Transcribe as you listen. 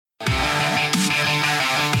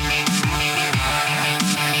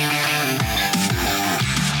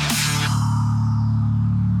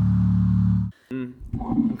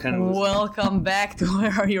kind of losing. Welcome back to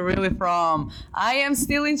Where Are You Really From? I am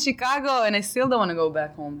still in Chicago and I still don't want to go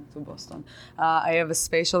back home to Boston. I have a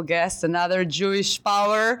special guest, another Jewish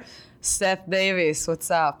power, Seth Davis. What's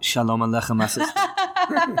up? Shalom Aleichem, my sister.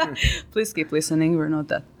 Please keep listening. We're not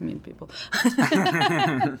that mean people.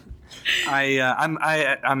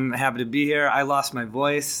 I'm happy to be here. I lost my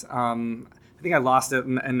voice. I think I lost it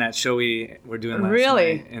in that show we were doing last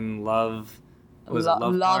night in Love. Was it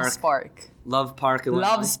Love Park? Spark. Love Park. Illinois?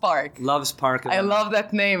 Love Spark. Love's Park. I love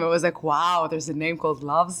that name. It was like, wow, there's a name called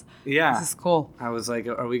Loves. Yeah. This is cool. I was like,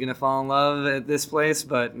 are we going to fall in love at this place?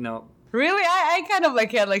 But no. Really? I kind of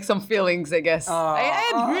like had like some feelings, I guess. I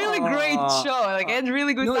had really great show. Like I had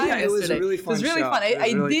really good time yesterday. It was a really fun show. It was really fun.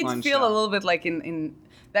 I did feel a little bit like in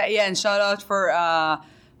that, yeah, and shout out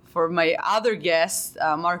for my other guest,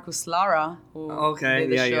 Marcus Lara, who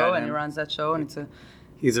did the show and he runs that show, and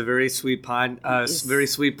he's a very sweet very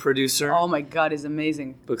sweet producer. Oh my God, he's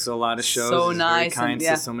amazing. Books a lot of shows. So he's nice. Very kind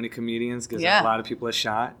to so many comedians. Gives a lot of people a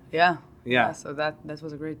shot. Yeah, so that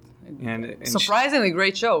was a great, and surprisingly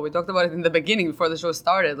great show. We talked about it in the beginning before the show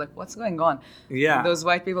started. Like, what's going on? Yeah, like those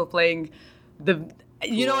white people playing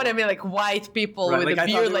you know what I mean? Like white people with a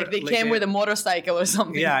beard, like they came with a motorcycle or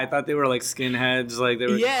something. Yeah, I thought they were like skinheads. Like they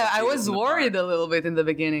were. Yeah, I was worried a little bit in the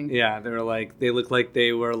beginning. Yeah, they looked like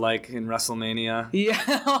they were like in WrestleMania. Yeah,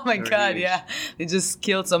 oh my God, yeah. They just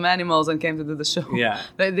killed some animals and came to do the show. Yeah.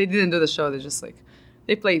 They didn't do the show, they just like,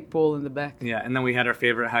 they played pool in the back. Yeah, and then we had our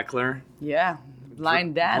favorite heckler. Yeah,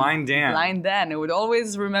 Blind Dan. I would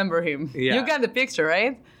always remember him. Yeah. You got the picture,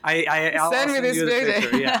 right? I'll send me this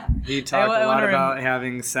picture. Yeah, he talked a lot about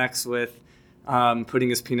having sex with putting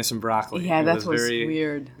his penis in broccoli. Yeah, that was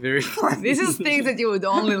weird. Very funny. This is things that you would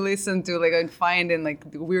only listen to, like, and find in like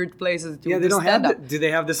weird places. That you they don't have. Do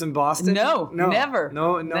they have this in Boston? No, never.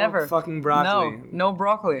 No, never. Fucking broccoli. No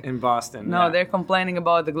broccoli in Boston. No, they're complaining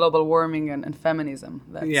about the global warming and feminism.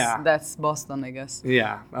 That's Boston, I guess.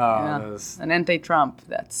 Yeah. And anti-Trump.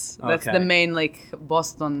 That's the main like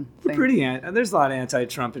Boston thing. There's a lot of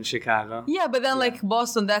anti-Trump in Chicago. Yeah, but then like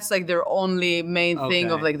Boston, that's like their only main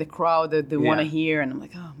thing of like the crowd that they want to hear, and I'm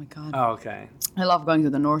like, oh my God. Oh, okay. I love going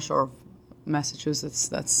to the North Shore of Massachusetts.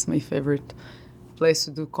 That's my favorite place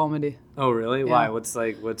to do comedy. Oh, really? Yeah. Why? What's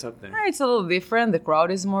up there? It's a little different. The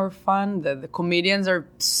crowd is more fun. The comedians are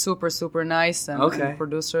super, super nice, and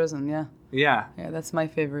producers, and yeah, that's my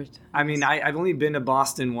favorite. I mean, I've only been to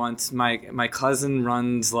Boston once. My cousin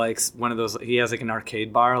runs like one of those. He has like an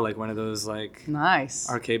arcade bar, like one of those like nice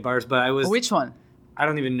arcade bars. But I was which one? I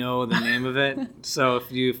don't even know the name of it. So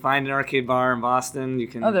if you find an arcade bar in Boston, you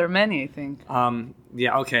can. Oh, there are many, I think.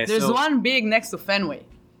 Yeah. Okay. There's one big next to Fenway.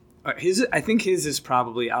 I think his is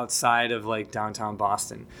probably outside of like downtown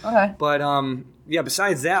Boston. Okay. But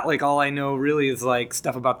besides that, like all I know really is like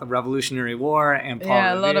stuff about the Revolutionary War and Paul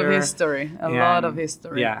Revere. A lot of history. A lot of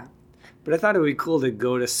history. Yeah. But I thought it would be cool to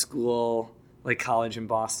go to school, like college in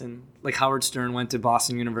Boston. Like Howard Stern went to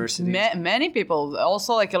Boston University. Many people.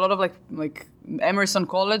 Also like a lot of like Emerson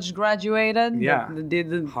College graduated. Yeah. They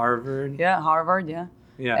did Harvard. Yeah, Harvard, yeah.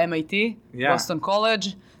 MIT. Yeah. Boston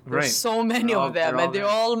College. There's so many of them, and they're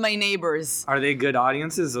all my neighbors. Are they good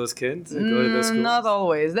audiences, those kids that go to those schools? Not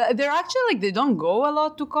always. They're actually like, they don't go a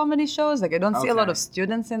lot to comedy shows. Like I don't see a lot of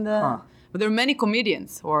students in the... But there are many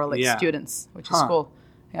comedians who are like students, which is cool.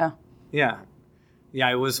 Yeah. Yeah. Yeah,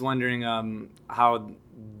 I was wondering how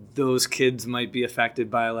those kids might be affected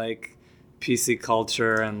by like PC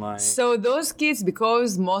culture and like... So those kids,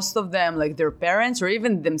 because most of them, like their parents or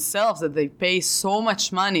even themselves, that they pay so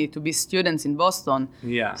much money to be students in Boston.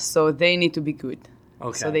 Yeah. So they need to be good.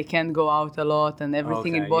 Okay. So they can't go out a lot, and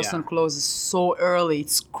everything in Boston closes so early.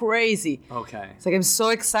 It's crazy. Okay. It's like I'm so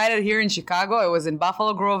excited here in Chicago. I was in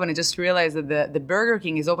Buffalo Grove, and I just realized that the Burger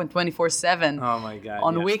King is open 24/7. Oh my God.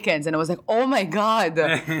 On weekends, and I was like, oh my God,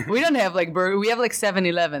 we don't have like burger. We have like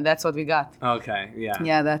 7-Eleven. That's what we got. Okay. Yeah.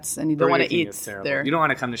 Yeah, and you don't want to eat there. You don't want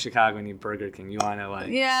to come to Chicago and eat Burger King. You want to like.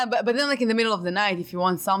 Yeah, but then like in the middle of the night, if you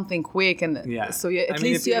want something quick, and so at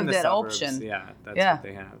least you have that option. Yeah, that's what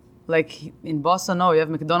they have. Like in Boston, no, you have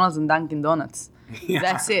McDonald's and Dunkin' Donuts. Yeah.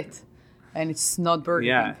 That's it. And it's not Burger King.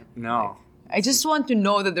 Yeah, no. Like, I just want to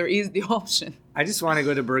know that there is the option. I just want to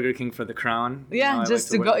go to Burger King for the crown. Yeah,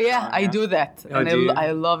 just to go. Yeah, I do that. Oh, and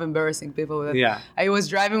I love embarrassing people with it. Yeah. I was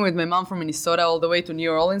driving with my mom from Minnesota all the way to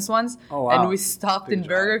New Orleans once. Oh, wow. And we stopped in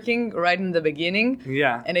Burger King right in the beginning.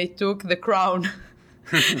 Yeah. And I took the crown.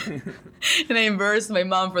 And I embarrassed my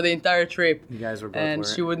mom for the entire trip. You guys were both and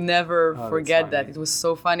she would never forget that. It was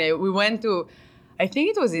so funny. We went to, I think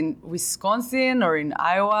it was in Wisconsin or in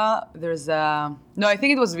Iowa. I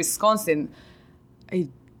think it was Wisconsin.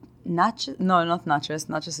 Not Natchez.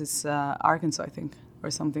 Natchez is Arkansas, I think.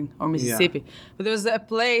 or something, or Mississippi. But there was a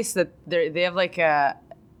place that they have like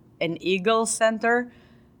an eagle center.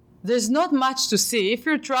 There's not much to see. If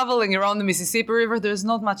you're traveling around the Mississippi River, there's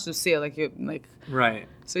not much to see. Right.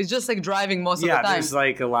 So it's just like driving most of the time. Yeah, there's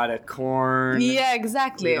like a lot of corn. Yeah,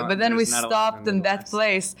 exactly. But then we stopped in that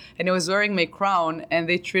place, and I was wearing my crown, and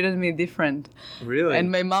they treated me different. Really? And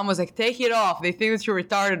my mom was like, "Take it off. They think that you're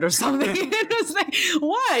retarded or something." And I was like,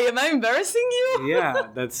 "Why? Am I embarrassing you?" Yeah,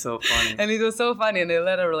 that's so funny. And it was so funny, and I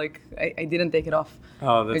let her I didn't take it off.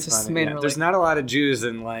 Oh, that's funny. Yeah. There's not a lot of Jews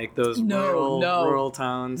in like those rural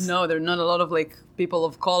towns. No, there are not a lot of like people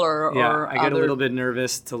of color. Yeah, I get a little bit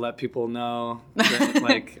nervous to let people know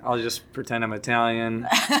that, I'll just pretend I'm Italian.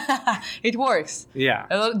 It works. Yeah.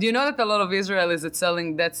 Do you know that a lot of Israelis that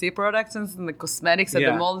selling Dead Sea products and the cosmetics at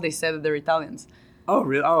the mall, they say that they're Italians. Oh,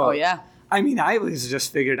 really? Oh, yeah. I mean, I always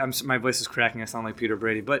just figured, my voice is cracking, I sound like Peter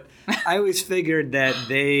Brady, but I always figured that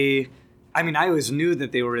I always knew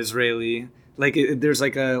that they were Israeli. There's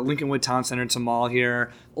like a Lincolnwood Town Center, it's a mall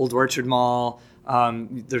here, Old Orchard Mall.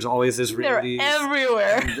 There's always Israelis. They're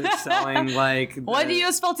everywhere. They're selling What do you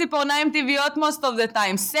use for ציפורניים טבעיות most of the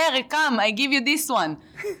time? Sir, come, I give you this one.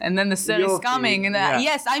 And then the sir is coming. And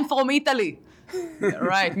yes, I'm from Italy.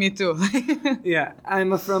 Right, me too. Yeah,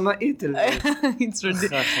 I'm from Italy. It's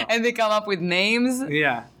ridiculous. And they come up with names.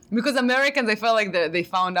 Yeah. Because Americans, I felt like they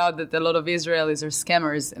found out that a lot of Israelis are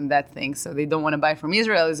scammers in that thing, so they don't want to buy from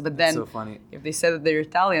Israelis. But then, so funny. If they said that they're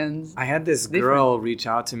Italians, I had this girl reach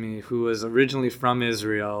out to me who was originally from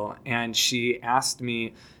Israel, and she asked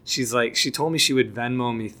me. She told me she would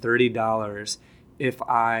Venmo me $30 if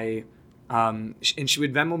I, and she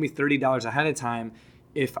would Venmo me $30 ahead of time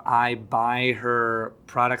if I buy her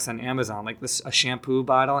products on Amazon, like a shampoo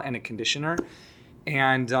bottle and a conditioner,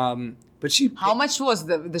 and. But how much was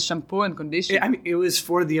the shampoo and conditioner? It was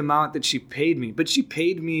for the amount that she paid me. But she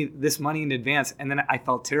paid me this money in advance, and then I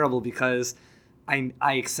felt terrible because I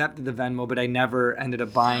accepted the Venmo, but I never ended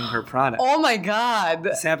up buying her product. Oh my God!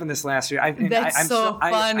 This happened this last year. I'm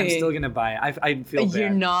funny. I'm still gonna buy it. I feel bad.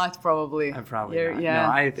 You're not probably. I'm probably not. Yeah.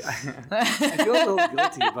 No, I feel a little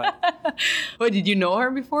guilty, but. Wait, did you know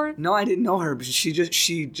her before? No, I didn't know her, but she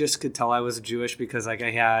just could tell I was Jewish because I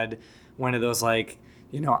had one of those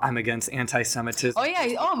I'm against anti-Semitism. Oh,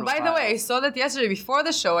 yeah. Oh, by the way, I saw that yesterday before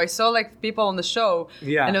the show. I saw, people on the show.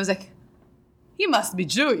 Yeah. And I was like, he must be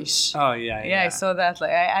Jewish. Oh, yeah. Yeah, I saw that.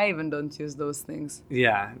 I even don't use those things.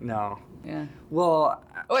 Yeah, no. Yeah. Well...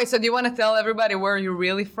 Wait, so do you want to tell everybody where you're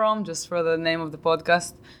really from, just for the name of the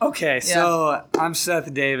podcast? Okay, so I'm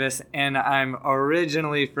Seth Davis, and I'm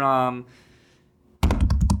originally from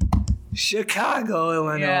Chicago,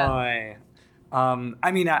 Illinois. Yeah.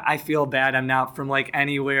 I feel bad. I'm not from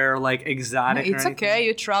anywhere exotic. It's okay.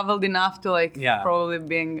 You traveled enough to probably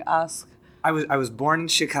being asked. I was born in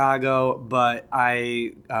Chicago, but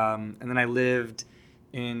and then I lived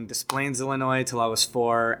in Des Plaines, Illinois till I was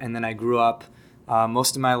 4, and then I grew up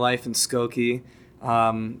most of my life in Skokie.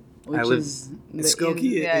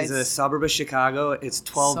 Skokie is a suburb of Chicago. It's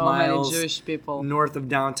 12 miles many Jewish people. North of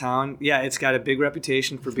downtown. Yeah, it's got a big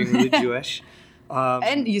reputation for being really Jewish.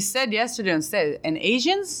 And you said yesterday on stage, and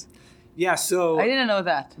Asians? Yeah, so... I didn't know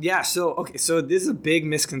that. Yeah, so this is a big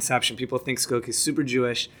misconception. People think Skokie is super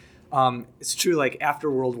Jewish. It's true,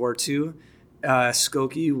 after World War II,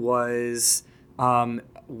 Skokie was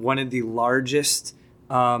one of the largest,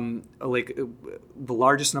 the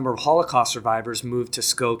largest number of Holocaust survivors moved to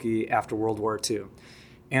Skokie after World War II.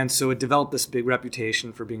 And so it developed this big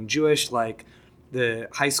reputation for being Jewish, the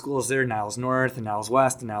high schools there, Niles North and Niles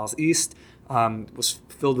West and Niles East, was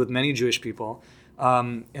filled with many Jewish people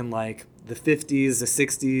in the 50s, the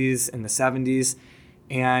 60s, and the 70s.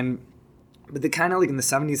 But in the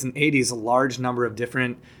 70s and 80s, a large number of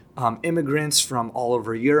different immigrants from all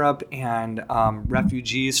over Europe and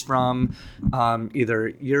refugees from either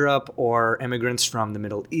Europe or immigrants from the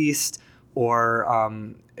Middle East or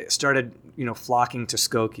started flocking to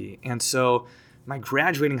Skokie. And so my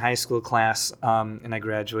graduating high school class, and I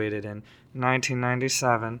graduated in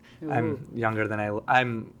 1997. Ooh. I'm younger than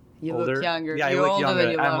I'm you older. Look younger. Yeah, You're I look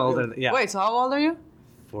younger. I'm older. Yeah. Wait, so how old are you?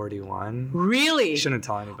 41. Really? Shouldn't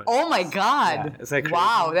tell anybody. Oh my God. Yeah, is that crazy?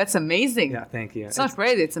 Wow, that's amazing. Yeah, thank you. It's not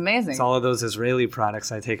crazy, it's amazing. It's all of those Israeli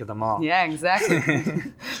products I take at the mall. Yeah, exactly.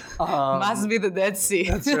 Must be the Dead Sea.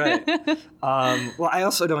 That's right. Well, I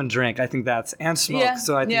also don't drink. I think and smoke.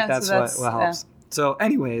 So I think that's what helps. Yeah. So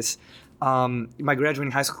anyways, my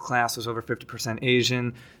graduating high school class was over 50%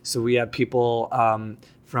 Asian. So we had people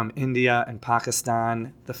from India and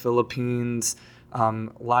Pakistan, the Philippines, a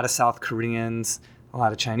lot of South Koreans, a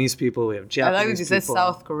lot of Chinese people. We have I Japanese like that you said people.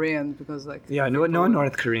 South Korean because like Yeah, no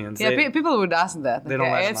North Koreans. yeah, They- people would ask that. they Like, don't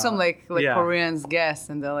I let had them some out. like Yeah. Koreans guests,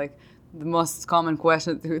 and they're like the most common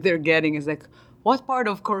question they're getting is like, what part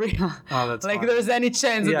of Korea? Oh, that's like funny. there's any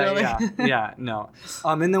chance that they're like no.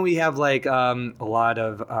 And then we have like a lot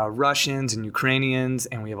of Russians and Ukrainians,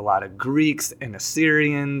 and we have a lot of Greeks and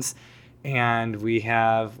Assyrians, and we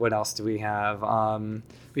have, what else do we have?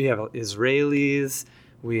 We have Israelis,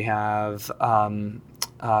 we have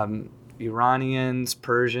Iranians,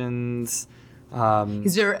 Persians.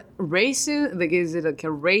 Is there racist? Like, is it like a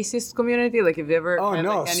racist community? Like, have you ever Oh had,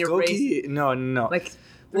 no, like, any race? Skokie, no. Like,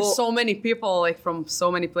 there's Well- so many people like from so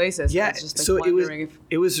many places. Yeah, It's just, like, so wondering if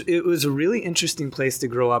it was a really interesting place to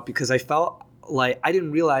grow up because I felt like I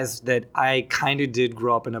didn't realize that I kind of did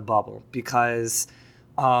grow up in a bubble because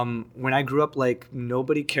when I grew up, like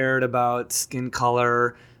nobody cared about skin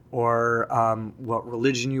color or what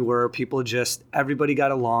religion you were. People just everybody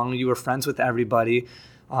got along. You were friends with everybody.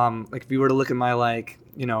 Like if you were to look at my like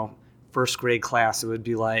first grade class, it would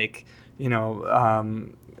be like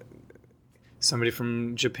somebody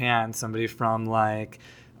from Japan, somebody from like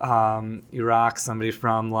Iraq, somebody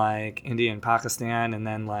from like India and Pakistan, and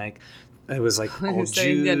then like it was like all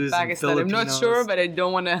Say India and Jews and Pakistan. I'm not Filipinos. sure, but I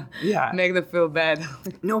don't want to Yeah. make them feel bad.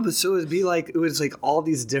 No, but so it'd be like it was like all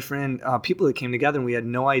these different people that came together, and we had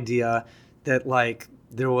no idea that like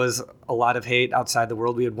there was a lot of hate outside the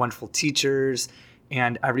world. We had wonderful teachers,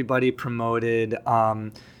 and everybody promoted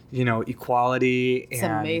equality. It's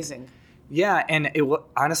and amazing. Yeah, and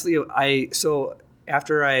honestly,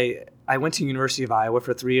 after I went to University of Iowa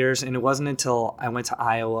for 3 years, and it wasn't until I went to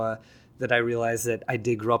Iowa that I realized that I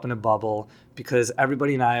did grow up in a bubble because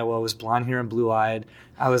everybody in Iowa was blonde hair and blue eyed.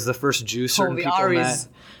 I was the first Jew certain the people Aries.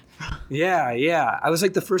 met. Yeah. I was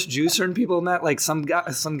like the first Jew certain people met. Like some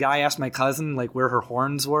guy asked my cousin like where her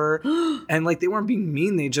horns were, and like they weren't being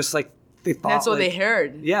mean. They just like they thought That's what like, they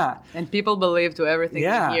heard. Yeah. And people believe to everything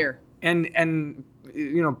Yeah. they hear. And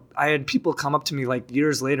I had people come up to me like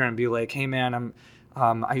years later and be like, "Hey man,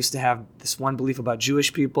 I used to have this one belief about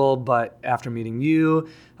Jewish people, but after meeting you,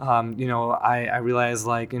 I realized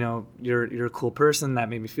like, you're a cool person. That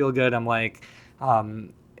made me feel good." I'm like,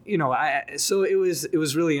 so it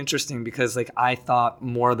was really interesting because like I thought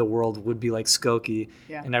more of the world would be like Skokie,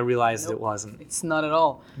 Yeah. and I realized Nope. it wasn't. It's not at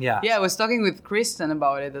all. Yeah. Yeah, I was talking with Kristen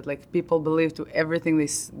about it, that like people believe to everything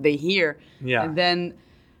they hear. Yeah. And then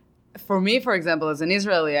for me, for example, as an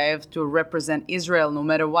Israeli, I have to represent Israel no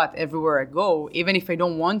matter what, everywhere I go, even if I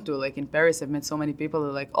don't want to. Like in Paris, I've met so many people that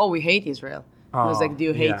are like, "Oh, we hate Israel." I was Oh, like, "Do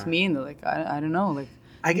you hate yeah. me?" And they're like, I don't know. Like,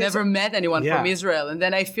 I guess- never met anyone Yeah. from Israel. And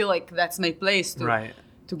then I feel like that's my place to Right.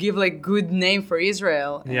 to give like good name for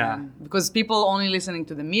Israel. Yeah. Because people only listening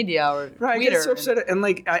to the media or Right, Twitter. I get so upset. And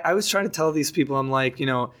like, I was trying to tell these people, I'm like,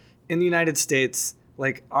 in the United States,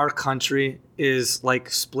 like our country is like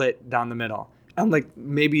split down the middle. And like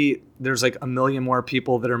maybe there's like a million more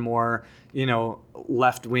people that are more,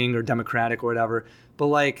 left wing or Democratic or whatever. But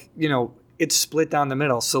like, it's split down the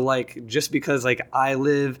middle. So like, just because like I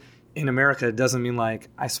live in America, it doesn't mean like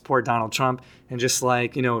I support Donald Trump. And just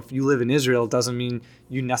like, if you live in Israel, it doesn't mean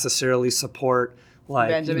you necessarily support like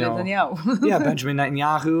Benjamin Netanyahu. yeah, Benjamin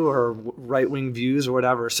Netanyahu or right-wing views or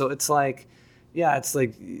whatever. So it's like,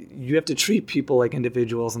 you have to treat people like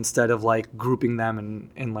individuals instead of like grouping them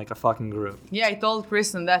in like a fucking group. Yeah, I told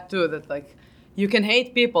Kristen that too, that like you can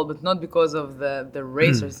hate people, but not because of the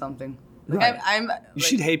race or something. Like, Right. I'm You like,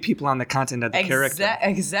 should hate people on the content of the character.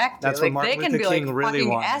 Exactly. That's what like Martin they can Luther be King like really fucking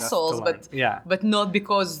wanted us to assholes, learn. but Yeah. but not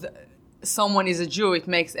because someone is a Jew, it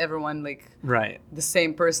makes everyone like Right. the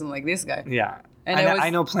same person like this guy. Yeah. And I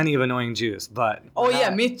know plenty of annoying Jews, but Oh we're yeah,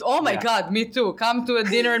 not- me. Oh my yeah. God, me too. Come to a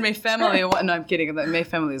dinner in my family. No, I'm kidding. My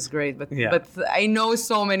family is great, but Yeah. but I know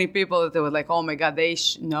so many people that were like, oh my God,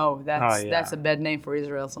 no, that's Oh, yeah. that's a bad name for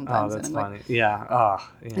Israel Oh, sometimes. that's And I'm like, funny. Yeah. Oh,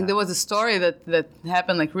 yeah. and there was a story that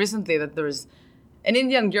happened like recently that there's an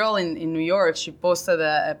Indian girl in New York. She posted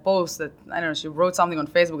a post that, I don't know, she wrote something on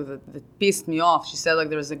Facebook that pissed me off. She said like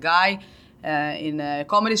there was a guy in a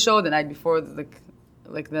comedy show the night before,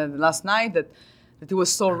 like the last night, that he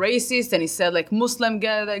was so racist, and he said like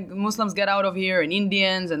Muslims get out of here, and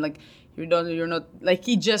Indians, and like you're not, like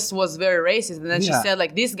he just was very racist. And then she Yeah. said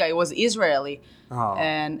like this guy was Israeli. Oh.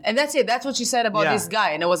 And that's it. That's what she said about Yeah. this guy.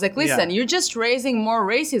 And I was like, listen, Yeah. you're just raising more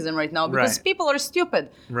racism right now because Right. people are stupid.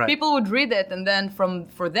 Right. People would read it, and then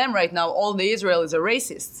for them right now, all the Israelis are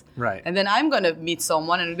racists. Right. And then I'm gonna meet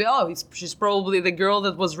someone and be, she's probably the girl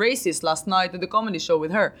that was racist last night at the comedy show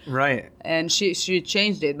with her. Right. And she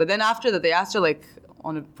changed it. But then after that, they asked her like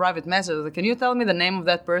on a private message, like, can you tell me the name of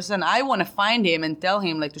that person? I want to find him and tell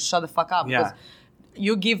him like to shut the fuck up. Yeah. Because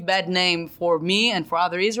you give bad name for me and for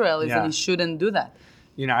other Israelis, Yeah. and you shouldn't do that.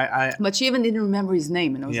 You know, I But she even didn't remember his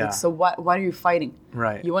name, and I was Yeah. like, so why are you fighting?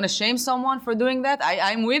 Right. You want to shame someone for doing that?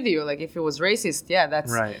 I'm with you. Like, if it was racist, yeah,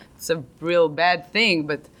 that's Right. it's a real bad thing.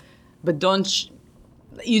 But don't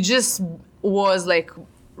you just was like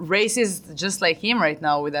racist just like him right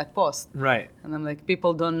now with that post. right. And I'm like,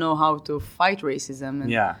 people don't know how to fight racism. And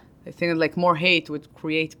Yeah. I think like more hate would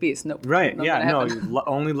create peace. No, Right. not Yeah. gonna No. happen.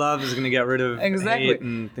 Only love is going to get rid of Exactly. hate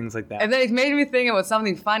and things like that. And then it made me think about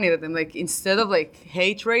something funny that I'm like, instead of like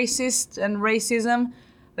hate racist and racism,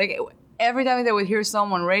 like every time that I would hear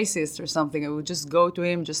someone racist or something, I would just go to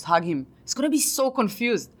him, just hug him. He's gonna be so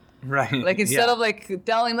confused. right. Like instead Yeah. of like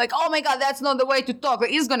telling him like, oh my God, that's not the way to talk.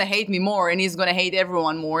 Like, he's gonna hate me more and he's gonna hate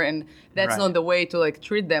everyone more, and that's Right. not the way to like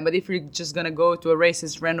treat them. But if you're just gonna go to a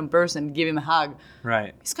racist random person, give him a hug,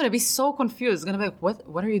 Right. he's gonna be so confused. He's gonna be like,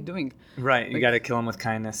 what are you doing? Right. You Like- got to kill him with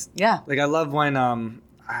kindness. Yeah. Like I love when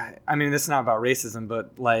I mean this is not about racism,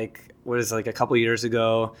 but like what is it, like a couple years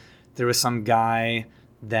ago there was some guy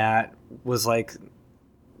that was like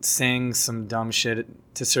saying some dumb shit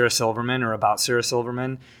to Sarah Silverman or about Sarah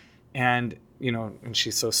Silverman, and you know, and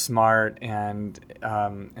she's so smart and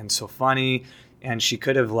so funny, and she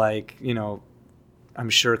could have like, you know, I'm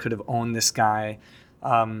sure could have owned this guy.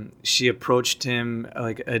 She approached him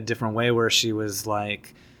like a different way where she was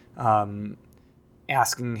like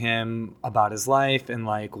asking him about his life and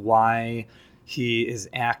like why he is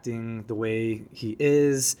acting the way he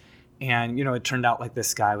is. And, you know, it turned out like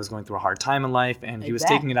this guy was going through a hard time in life and he I was bet.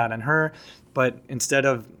 taking it out on her. But instead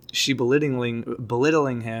of she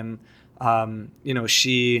belittling him, you know,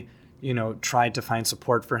 she, you know, tried to find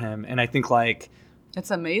support for him. And I think like,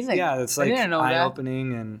 That's amazing. yeah, it's I like didn't know that.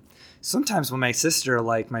 eye-opening. And sometimes when my sister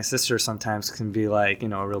sometimes can be like, you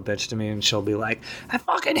know, a real bitch to me, and she'll be like, I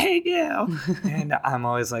fucking hate you. And I'm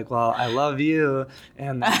always like, well, I love you.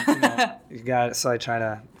 And you know, so I try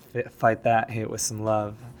to fight that hate with some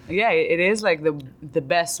love. Yeah, it is like the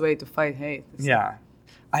best way to fight hate. Yeah.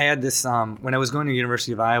 I had this, when I was going to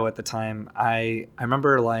University of Iowa at the time, I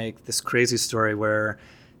remember like this crazy story where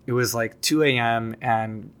it was like 2 a.m.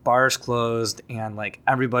 and bars closed and like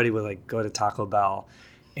everybody would like go to Taco Bell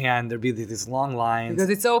and there'd be these long lines. Because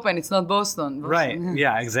it's open, it's not Boston. Right.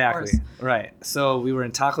 Yeah, exactly. course. Right. So we were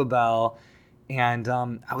in Taco Bell and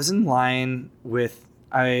I was in line with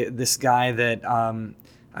this guy that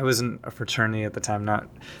I was in a fraternity at the time, not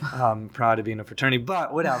proud to be in a fraternity,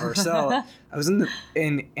 but whatever. So I was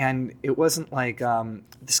and it wasn't like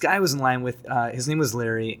this guy I was in line with, his name was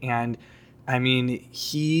Larry, and I mean,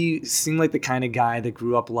 he seemed like the kind of guy that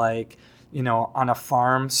grew up like, you know, on a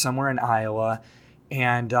farm somewhere in Iowa,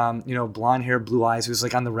 and you know, blonde hair, blue eyes. He was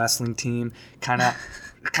like on the wrestling team, kind of.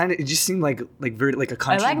 It just seemed like very like a I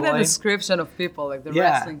country like boy. the description of people, like the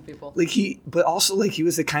wrestling people. Like but also like he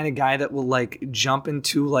was the kind of guy that will like jump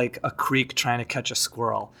into like a creek trying to catch a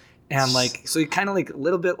squirrel. And like, so he kind of like a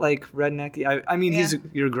little bit like rednecky. I mean, Yeah.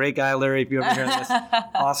 you're a great guy, Larry, if you ever hear this.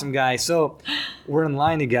 Awesome guy. So we're in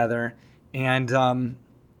line together. And I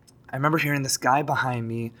remember hearing this guy behind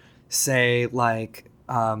me say like,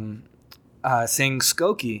 saying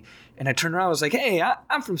Skokie. And I turned around, I was like, hey,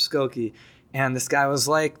 I'm from Skokie. And this guy was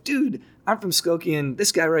like, dude, I'm from Skokie, and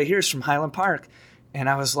this guy right here is from Highland Park. And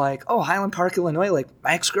I was like, oh, Highland Park, Illinois. Like,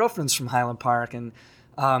 my ex-girlfriend's from Highland Park. And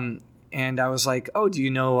I was like, oh, do you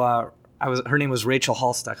know, her name was Rachel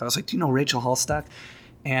Hallstuck. I was like, do you know Rachel Hallstuck?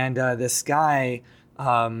 And this guy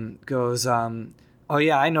goes, oh,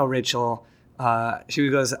 yeah, I know Rachel. She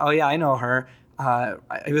goes, oh, yeah, I know her.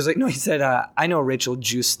 He was like, no, he said, I know Rachel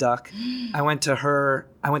Juice Stuck. I went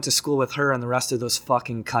to school with her and the rest of those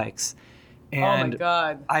fucking kikes. And Oh my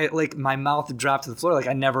God. I like my mouth dropped to the floor. Like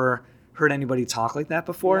I never heard anybody talk like that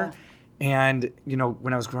before. Yeah. And you know,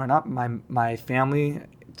 when I was growing up, my family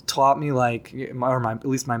taught me like, at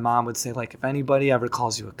least my mom would say like, if anybody ever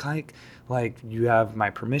calls you a kike, like you have my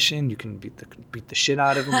permission, you can beat the shit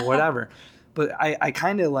out of them or whatever. But I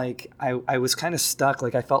kind of like I was kind of stuck.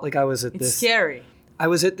 Like I felt like I was at It's this. scary. I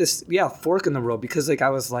was at this fork in the road because like I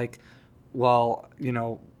was like, well, you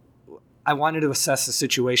know, I wanted to assess the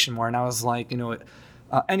situation more, and I was like, you know,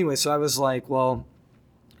 anyway. So I was like, well,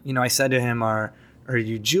 you know, I said to him, "Are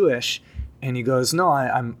you Jewish?" And he goes, "No,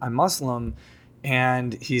 I'm Muslim."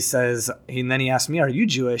 And he says, and then he asked me, "Are you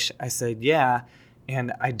Jewish?" I said, "Yeah,"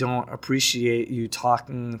 and I don't appreciate you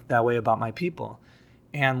talking that way about my people.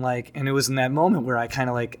 And it was in that moment where I kind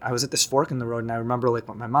of like I was at this fork in the road, and I remember like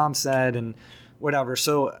what my mom said and whatever.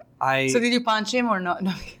 So did you punch him or not?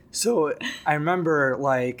 No. So I remember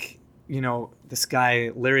like, you know, this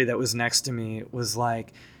guy, Larry, that was next to me was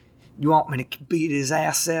like, you want me to beat his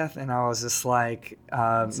ass, Seth? And I was just like,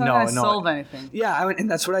 It's not gonna solve anything. Yeah, and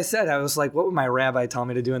that's what I said. I was like, what would my rabbi tell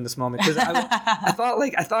me to do in this moment? Because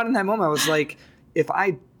I thought in that moment, I was like, if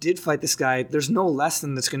I did fight this guy, there's no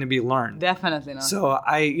lesson that's going to be learned. Definitely not. So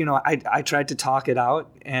I tried to talk it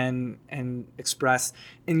out and express,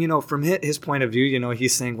 and from his point of view,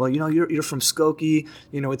 he's saying, well, you're from Skokie,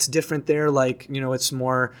 it's different there, like, it's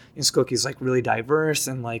more, in Skokie's like really diverse,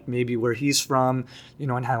 and like maybe where he's from, in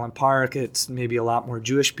Highland Park, it's maybe a lot more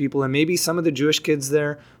Jewish people, and maybe some of the Jewish kids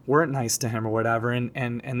there weren't nice to him or whatever,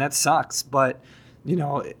 and that sucks, but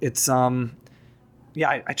it's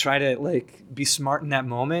yeah, I try to like be smart in that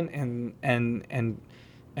moment and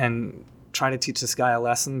try to teach this guy a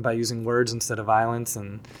lesson by using words instead of violence.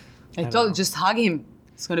 And I told you, just hug him.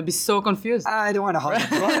 He's gonna be so confused. I don't want to hug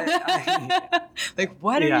him. But like,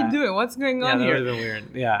 what are you doing? What's going on here? Yeah, that would have been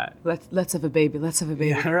weird. Yeah. Let's have a baby. Let's have a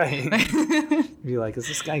baby. Yeah, right. Be like, is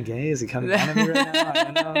this guy gay? Is he coming down on me right now? I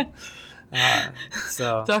don't know.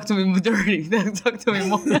 So talk to me dirty. Talk to me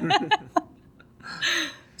more.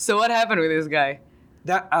 So what happened with this guy?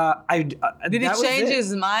 That did he change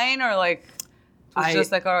his mind, or like it was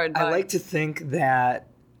just like, all right, bye? I like to think that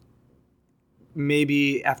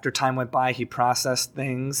maybe after time went by, he processed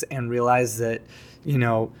things and realized that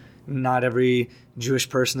not every Jewish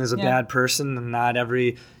person is a bad person, and not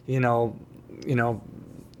every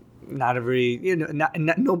not every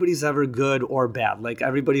nobody's ever good or bad. Like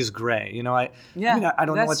everybody's gray. I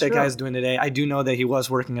don't know what that guy's doing today. I do know that he was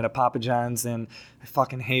working at a Papa John's, and I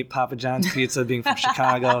fucking hate Papa John's pizza, being from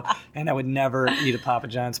Chicago, and I would never eat a Papa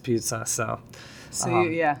John's pizza. So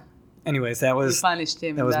anyways, that was you punished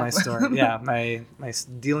him. That was my story. Yeah, my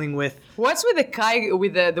dealing with. What's with the kaik,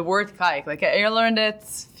 with the word kaik? Like I learned it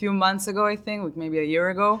a few months ago, I think, like maybe a year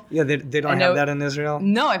ago. Yeah, they don't have that in Israel?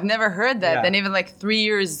 No, I've never heard that. Yeah. And even like 3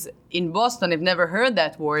 years in Boston, I've never heard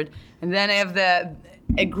that word. And then I have a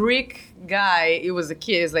Greek guy, he was a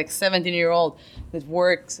kid, he's like 17-year-old, that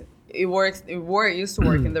used to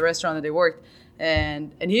work in the restaurant that they worked.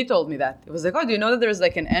 And he told me that. It was like, oh, do you know that there's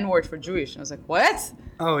like an N-word for Jewish? And I was like, what?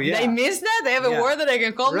 Oh, yeah. Did I miss that? They have a word that I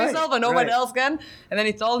can call myself and no one else can? And then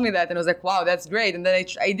he told me that, and I was like, wow, that's great. And then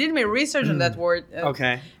I did my research on that word.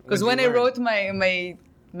 Okay. Because when I wrote my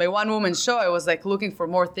one-woman show, I was like looking for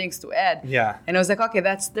more things to add. Yeah. And I was like, okay,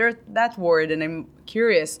 that's that word, and I'm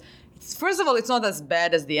curious. First of all, it's not as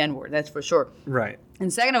bad as the N-word, that's for sure. Right.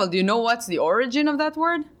 And second of all, do you know what's the origin of that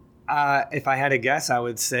word? If I had to guess, I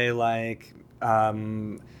would say like...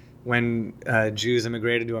 when Jews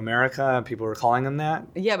immigrated to America, people were calling them that.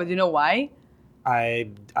 Yeah, but do you know why?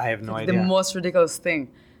 I have no idea. The most ridiculous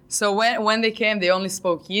thing. So when they came, they only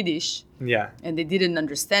spoke Yiddish. Yeah. And they didn't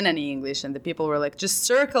understand any English, and the people were like, just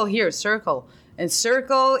circle here, circle. And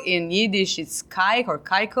circle in Yiddish, it's kaik or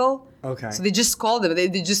kaikel. Okay. So they just called them. They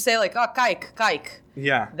just say like, oh, kaik, kaik.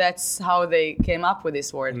 Yeah. That's how they came up with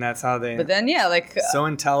this word. And that's how they... But then, so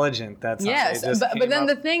intelligent. That's how they just but then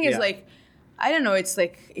the thing is like, I don't know, it's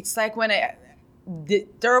like when the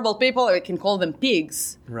terrible people, I can call them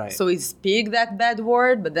pigs. Right. So is pig that bad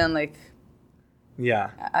word? But then like...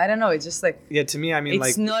 Yeah. I don't know, it's just like... Yeah, to me, I mean,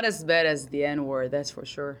 it's not as bad as the N-word, that's for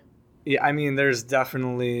sure. Yeah, I mean, there's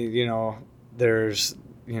definitely, there's,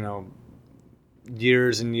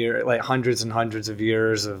 years and years, like hundreds and hundreds of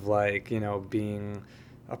years of like, being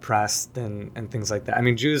oppressed and things like that. I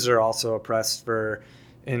mean, Jews are also oppressed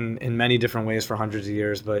in many different ways for hundreds of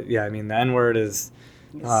years. But yeah, I mean, the N-word is...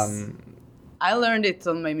 Yes. I learned it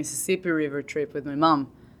on my Mississippi River trip with my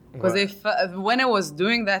mom. Because when I was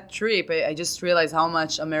doing that trip, I just realized how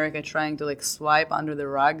much America trying to like swipe under the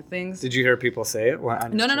rug things. Did you hear people say it?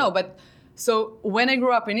 No. But so when I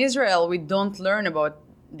grew up in Israel, we don't learn about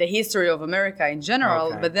the history of America in general.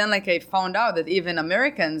 Okay. But then like I found out that even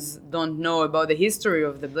Americans don't know about the history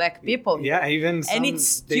of the black people. Yeah, even some, and it's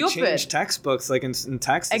stupid. They change textbooks, like in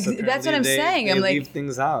Texas. That's what I'm saying. They I'm like, leave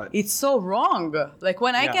things out. It's so wrong. Like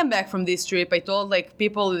when I came back from this trip, I told like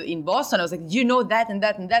people in Boston, I was like, do you know that and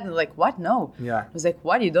that and that? And they're like, what? No. Yeah. I was like,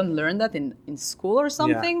 what? You don't learn that in school or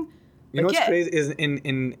something? Yeah. You know what's crazy is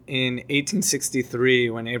in 1863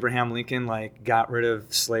 when Abraham Lincoln like got rid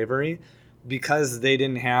of slavery, because they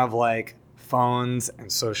didn't have like phones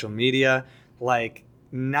and social media, like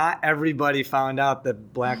not everybody found out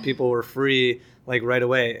that black people were free like right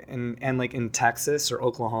away. And like in Texas or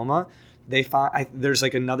Oklahoma, they found there's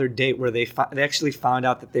like another date where they actually found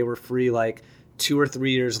out that they were free like 2 or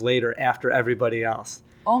 3 years later after everybody else.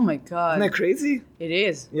 Oh my God. Isn't that crazy? It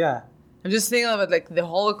is. Yeah. I'm just thinking about like the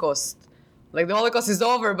Holocaust. Like the Holocaust is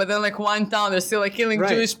over, but then like one town they're still like killing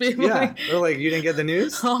Jewish people. Yeah, they're like, you didn't get the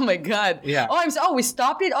news? Oh my God. Yeah. Oh, we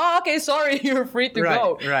stopped it. Oh, okay, sorry, you're free to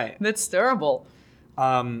go. Right. That's terrible.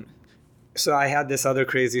 so I had this other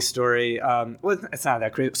crazy story. Well, it's not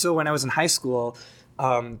that crazy. So when I was in high school,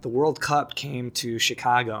 the World Cup came to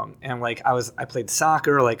Chicago, and like I played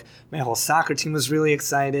soccer. Like my whole soccer team was really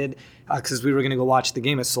excited because we were going to go watch the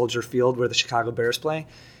game at Soldier Field where the Chicago Bears play.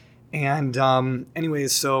 And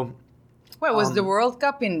anyways, so Wait, was the World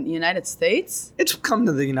Cup in United States? it's come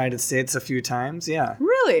to the United States a few times. Yeah.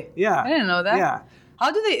 Really? Yeah. I didn't know that. Yeah. How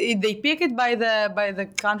do they pick it by the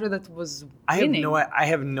country that was winning? I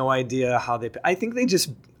have no idea how they. I think they just.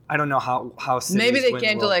 I don't know how. Cities Maybe they win the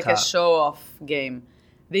came to World like a Cup. show off game.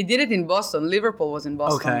 They did it in Boston. Liverpool was in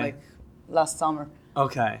Boston Okay. like last summer,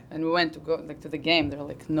 Okay. and we went to go like to the game. There were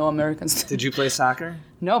like no Americans. Did you play soccer?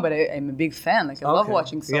 No, but I'm a big fan. Like I love Okay.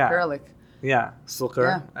 watching soccer. Yeah. Like Yeah, soccer.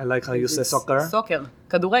 Yeah. I like how you say it's soccer. Soccer,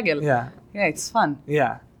 כדורגל. Yeah, Yeah, it's fun.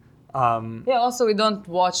 yeah, Yeah. Also, we don't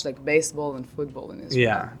watch like baseball and football in Israel.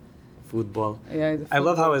 yeah. Football. Yeah. the I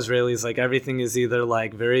love how football. Israelis like everything is either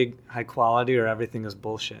like very high quality or everything is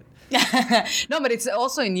bullshit. No, but it's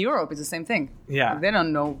also in Europe. It's the same thing. Yeah. They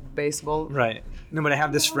don't know baseball. Right. No, but I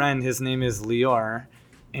have this friend. His name is Lior,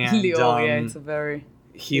 and Leo, yeah, it's a very.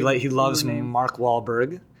 he loves name. Mark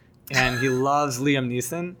Wahlberg, and he loves Liam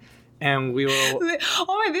Neeson, and we were.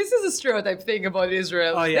 Oh my, this is a stereotype thing about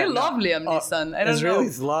Israel. Oh, yeah, They no. love Liam Neeson. I don't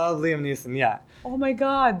Israelis know. love Liam Neeson. Yeah. Oh my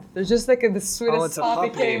God, they're just like the sweetest it's a puppy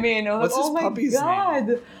puppy. came in. I was What's like, his oh my puppy's name? God.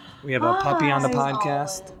 We have a puppy on the Hi.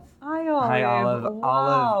 podcast. Hi, Olive. Hi, Olive. Wow.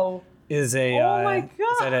 Olive is a. Oh my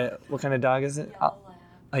Is that a what kind of dog is it? Yellow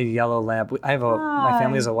lab. A yellow lab. I have a. My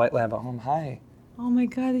family has Hi. a white lab at home. Hi. Oh my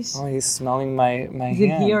God, is He's smelling my it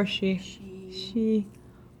hand. he or she? She.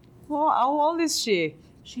 Oh, how old is she?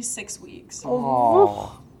 She's 6 weeks.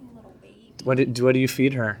 Oh. Little baby. What do you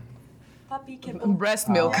feed her? Puppy kibble. Breast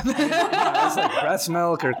milk. It's like breast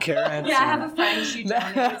milk or carrots. Yeah, I have a friend. She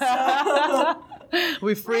donates.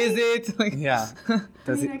 We freeze it. Like, Yeah. I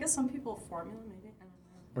Does mean, he, I guess some people formula maybe. I don't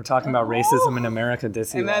know. we're talking about racism in America.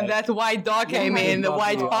 Does he and then like that white dog came in, the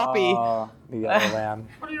white puppy. Oh, the yellow lamb.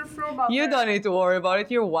 What do you feel about You that? don't need to worry about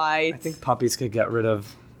it. You're white. I think puppies could get rid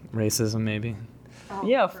of racism, maybe. Oh,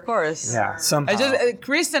 Yeah, of for course. Yeah, somehow. I just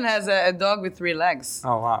Kristen has a dog with 3 legs.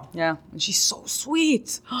 Oh wow. Yeah, and she's so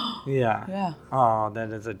sweet. Yeah. Yeah. Oh, that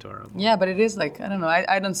is adorable. Yeah, but it is like I don't know.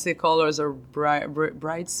 I don't see colors or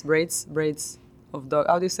braids of dog.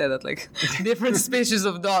 How do you say that? Like different species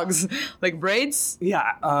of dogs, like braids.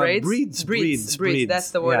 Yeah. Braids? Breeds.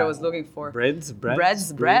 That's the word yeah. I was looking for. Breads.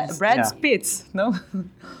 Brad's Yeah. Spitz. No.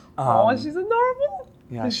 Oh, she's adorable.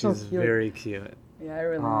 Yeah, She's so she's cute. very cute. Yeah, I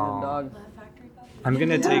really need Aw. a dog. The factory puppy. I'm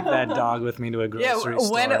gonna take that dog with me to a Yeah, grocery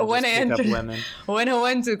store when and when I just pick up entered, women. when I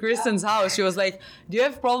went to Kristen's house, she was like, "Do you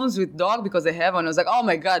have problems with dog?" Because I have one. I was like, "Oh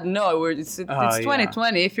my God, no! It's yeah.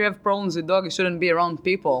 2020. If you have problems with dog, you shouldn't be around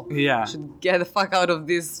people. Yeah. You should get the fuck out of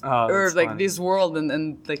this Oh, that's earth, like funny. this world,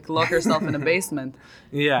 and like lock yourself in a basement.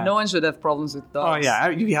 Yeah. No one should have problems with Oh dogs. yeah,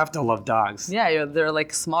 you have to love dogs. Yeah, they're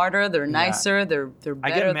like smarter, they're nicer, they're I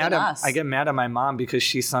better get mad than at us. I get mad at my mom because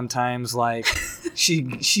she sometimes like she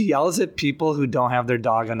yells at people who don't have their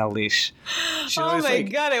dog on a leash. She Oh always, my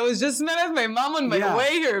like, God, I was just mad at my mom on my Yeah.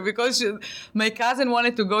 way here because my cousin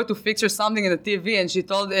wanted to go to fix her something in the TV and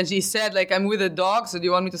she said like, I'm with a dog, so do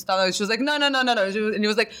you want me to stop? And she was like, no. And he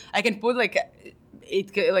was like, I can put like, he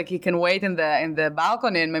can wait in the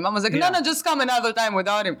balcony. And my mom was like, Yeah. no, just come another time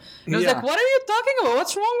without him. And I was Yeah. like, what are you talking about?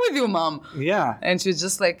 What's wrong with you, mom? Yeah. And she's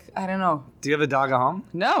just like, I don't know. Do you have a dog at home?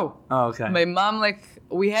 No. Oh, okay. My mom, like,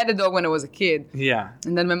 we had a dog when I was a kid. Yeah.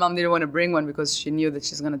 And then my mom didn't want to bring one because she knew that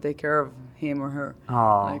she's going to take care of him or her.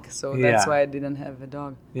 Oh. Like, so that's yeah. why I didn't have a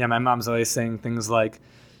dog. Yeah, my mom's always saying things like,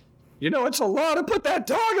 you know, it's a law to put that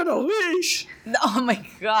dog on a leash. Oh my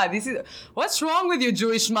God, what's wrong with you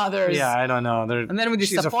Jewish mothers? Yeah, I don't know. And then we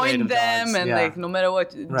she's afraid disappoint of them, dogs. and Yeah. like no matter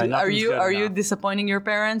what, Right, are nothing's you good you enough. disappointing your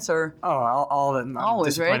parents or? Oh, I'm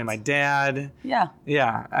Always, disappointing right? my dad. Yeah,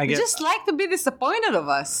 Yeah, I you get. just like to be disappointed of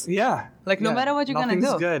us. Yeah. Like, no yeah. matter what you're gonna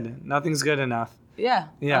Nothing's do. good. Nothing's good enough. Yeah,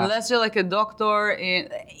 Yeah. Unless you're like a doctor,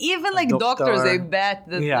 even like doctors, doctor. they bet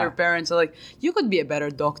that Yeah. their parents are like, you could be a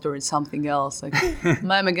better doctor in something else. Like,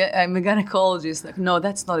 I'm a gynecologist. Like, no,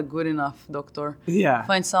 that's not good enough, doctor. Yeah.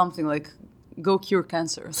 Find something like, go cure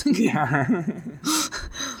cancer. Yeah.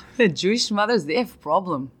 The Jewish mothers, they have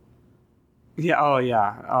problem. Yeah. Oh,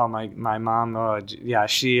 yeah. Oh, my mom. Oh, yeah.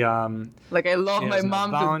 She. Like I love She my has no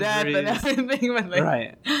mom to death and boundaries. everything, but like,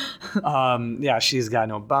 Right. Yeah. She's got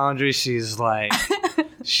no boundaries. She's like.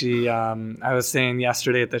 She. I was saying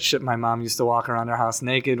yesterday that shit. My mom used to walk around her house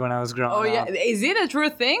naked when I was growing oh yeah, up. is it a true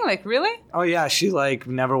thing? Like really? Oh yeah. She like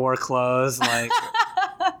never wore clothes. Like.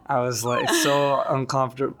 I was like so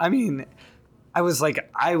uncomfortable. I mean. I was like,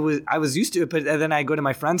 I was used to it, but then I go to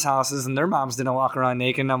my friends' houses and their moms didn't walk around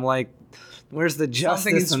naked. And I'm like, Where's the justice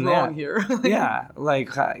Something is in wrong that? here. Yeah,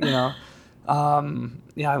 like yeah, I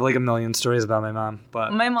have like a million stories about my mom,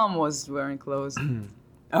 but My mom was wearing clothes.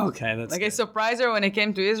 okay, that's Like I surprised her when I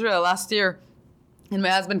came to Israel last year, and my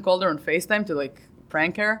husband called her on FaceTime to like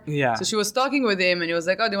prank her. Yeah. So she was talking with him, and he was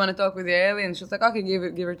like, "Oh, do you want to talk with the alien?" She was like, "Okay, give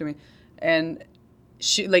her to me," and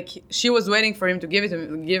she was waiting for him to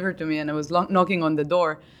give her to me, and I was knocking on the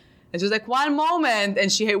door. And she was like, "One moment," and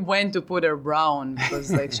she went to put her bra on because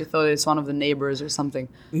like she thought it's one of the neighbors or something.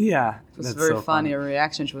 yeah, It was very funny. Her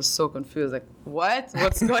reaction. She was so confused. Like, what?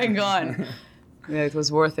 What's going on? Yeah, it was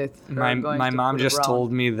worth it. her My going my to mom put her just bra on.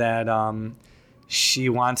 told me that she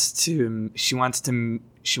wants to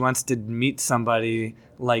meet somebody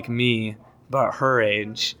like me, but her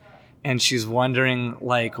age, and she's wondering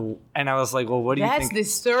like, and I was like, well, what do you That's think?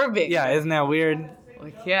 disturbing. Yeah, isn't that weird?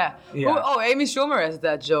 Like, yeah. Yeah. Oh, Amy Schumer has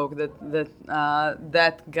that joke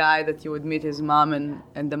that guy that you would meet his mom and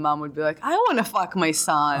the mom would be like, I want to fuck my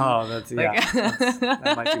son. Oh, that's Like-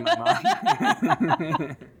 that might be my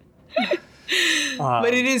mom.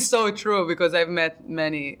 But it is so true because I've met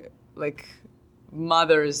many like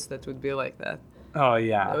mothers that would be like that. Oh I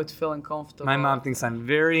yeah. would feel uncomfortable. My mom thinks I'm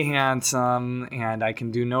very handsome and I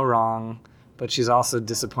can do no wrong, but she's also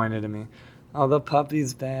disappointed in me. Oh, the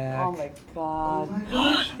puppy's back. Oh my god.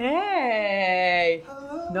 Hey.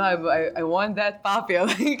 No, I want that puppy.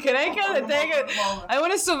 Can I kind of take it? I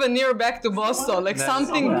want a souvenir back to Boston, like That's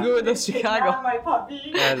something so good of Chicago. my puppy.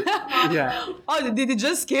 Yeah. Oh, did he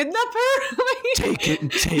just kidnap her?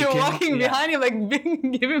 Taken. You're walking yeah. behind him,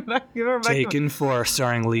 like, give her back. Taken for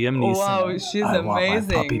starring Liam Neeson. Wow, she's I want my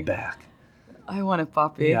puppy amazing. back. I want a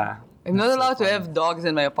puppy. Yeah. I'm not That's so allowed to funny. have dogs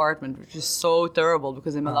in my apartment, which is so terrible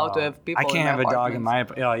because I'm allowed to have people. I can't have a dog in my.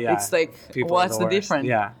 Oh yeah. It's like, People are what's the worst. difference?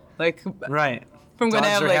 Yeah. Like, Right. if I'm Dogs gonna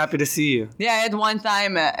have are like, happy to see you. yeah, I had one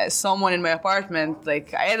time someone in my apartment.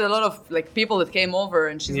 Like, I had a lot of like people that came over,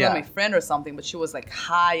 and she's Yeah. not my friend or something, but she was like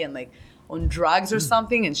high and like on drugs or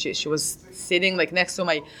something, and she was sitting like next to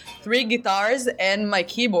my 3 guitars and my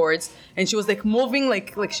keyboards, and she was like moving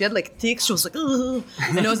like she had like tics. She was like, ugh.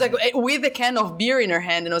 And I was like with a can of beer in her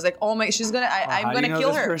hand, and I was like, oh my, she's gonna, I'm How do gonna you know kill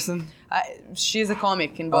this her. person? She's a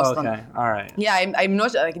comic in Oh, Boston. okay. All right. Yeah, I'm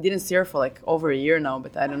not like I didn't see her for like over a year now,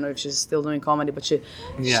 but I don't know if she's still doing comedy. But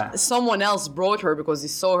Yeah. someone else brought her because he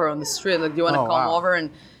saw her on the street. Like, do you want to Oh, come wow. over?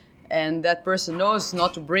 And that person knows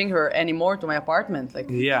not to bring her anymore to my apartment. Like,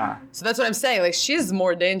 Yeah. so that's what I'm saying. Like, she's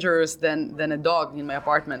more dangerous than a dog in my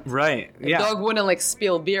apartment. Right. A Yeah. dog wouldn't like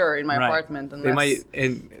spill beer in my Right. apartment unless. They might.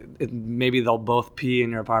 Maybe they'll both pee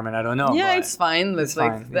in your apartment. I don't know. Yeah, but it's fine. It's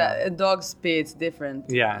like fine, that. yeah. A dog's pee, it's different.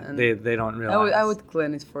 Yeah. And They don't realize. I would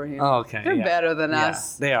clean it for him. Oh, okay. They're yeah. better than Yeah,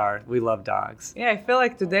 us. They are. We love dogs. Yeah, I feel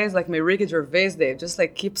like today is like my Ricky Gervais day. Just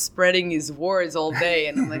like keep spreading his words all day,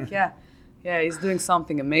 and I'm like, yeah, he's doing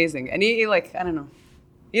something amazing. And he like, I don't know,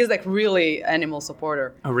 he's like really animal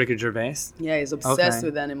supporter. Oh, Ricky Gervais. Yeah, he's obsessed Okay.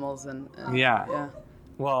 with animals and Yeah.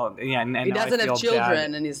 Well, yeah. And He now I doesn't have feel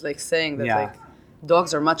children, bad. and he's like saying that Yeah. like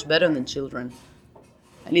dogs are much better than children,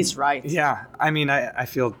 and he's right. Yeah. I mean, I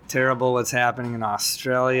feel terrible what's happening in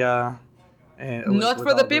Australia. Not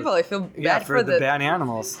for the people. I feel Yeah, bad for the bad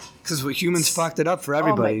animals. Because humans fucked it up for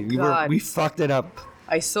everybody. God. We fucked it up.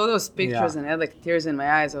 I saw those pictures Yeah. and I had like tears in my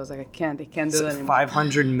eyes. I was like, I can't do that anymore.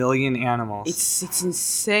 500 million animals. It's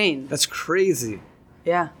insane. That's crazy.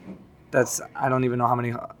 Yeah. I don't even know how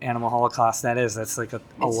many animal holocaust that is. That's like a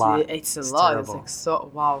lot. It's a lot. It's terrible. like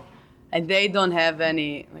so wow, and they don't have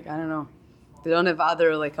any like I don't know, they don't have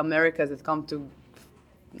other like Americas that come to,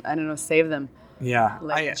 I don't know, save them Yeah.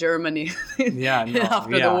 like Germany. Yeah. No,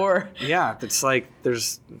 after yeah. the war. Yeah. It's like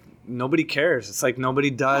nobody cares. It's like nobody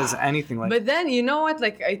does anything. Like But then you know what?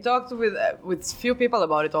 Like I talked with few people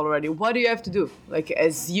about it already. What do you have to do? Like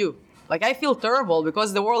as you. Like I feel terrible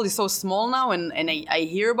because the world is so small now, and I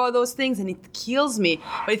hear about those things and it kills me.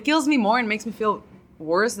 But it kills me more and makes me feel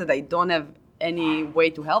worse that I don't have any way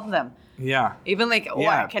to help them. yeah. Even like,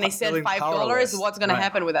 Yeah, can I send feeling $5? powerless. What's gonna Right.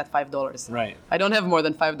 happen with that $5? Right. I don't have more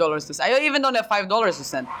than $5 to send. I even don't have $5 to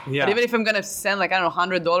send. Yeah. But even if I'm gonna send like I don't know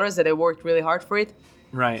 $100 that I worked really hard for it,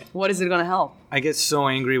 Right. what is it gonna help? I get so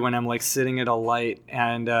angry when I'm like sitting at a light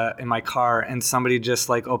and in my car and somebody just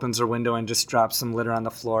like opens their window and just drops some litter on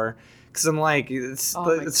the floor. Because I'm like, it's Oh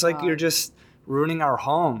my like God. you're just ruining our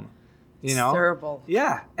home, you know? It's terrible.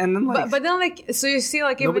 Yeah, and then like, But then like so you see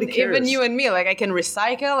like Nobody even cares. you and me, like I can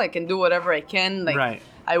recycle, I can do whatever I can. Like Right.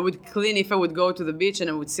 I would clean if I would go to the beach and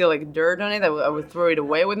I would see like dirt on it. I would throw it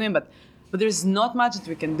away with me, but there's not much that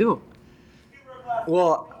we can do.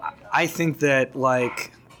 well, I think that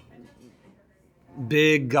like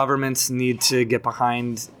big governments need to get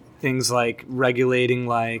behind things like regulating,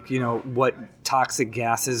 like, what toxic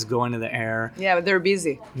gases go into the air. Yeah, but they're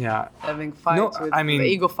busy Yeah. having fights with the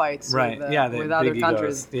ego fights Right. with, Yeah. The with other big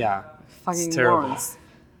countries. egos. Yeah. Fucking It's terrible. morons.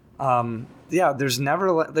 Yeah.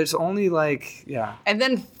 There's only like, yeah. And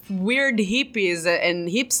then weird hippies and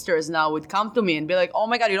hipsters now would come to me and be like, "Oh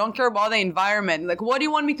my God, you don't care about the environment. Like, what do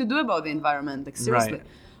you want me to do about the environment? Like, seriously, Right.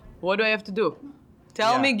 what do I have to do?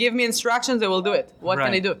 Tell Yeah. me, give me instructions, I will do it. What can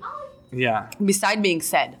I Right. do? Yeah. Besides being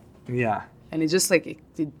sad." Yeah. And it's just like, it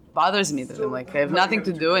bothers me that I'm like, I have nothing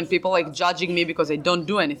to do and people like judging me because I don't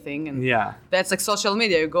do anything. And Yeah. that's like social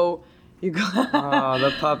media. You go. Oh,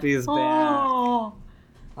 the puppy's back. Oh,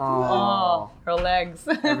 Oh. her legs.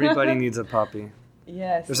 Everybody needs a puppy.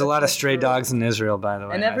 Yes. There's a lot of stray dogs in Israel, by the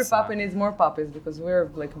way. And I every saw. puppy needs more puppies because we're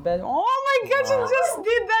like bad. Oh my God, she just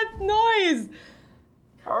did that noise.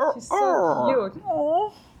 She's so cute.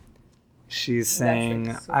 Oh. She's saying,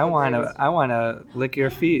 like super I wanna lick your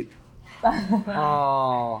feet."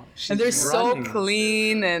 Oh, she's And they're running. so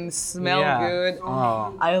clean and smell Yeah. good.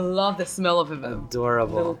 Oh, I love the smell of a little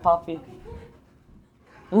adorable. puppy.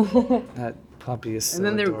 That puppy is so And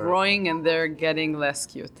then they're adorable. growing and they're getting less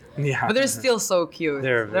cute. Yeah. But they're still so cute.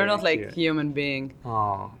 They're very not like cute. human being.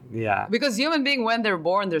 Oh, yeah. Because human being, when they're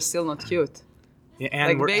born, they're still not cute. Yeah, and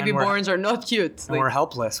Like we're, baby and we're, borns are not cute. and we're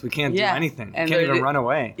helpless. We can't Yeah, do anything. and Can't they're- even run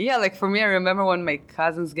away. Yeah, like for me, I remember when my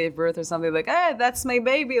cousins gave birth or something, like, hey, that's my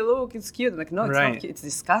baby, look, it's cute. I'm like, no, it's Right. not cute, it's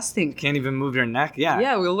disgusting. Can't even move your neck. Yeah.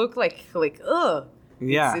 Yeah, we look like, ugh.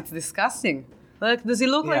 Yeah. It's disgusting. Like, does he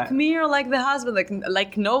look Yeah. like me or like the husband?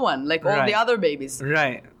 Like no one, like all the Right. other babies.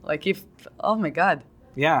 Right. Like oh my God.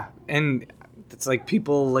 Yeah, and it's like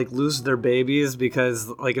people like lose their babies because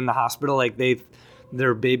like in the hospital, like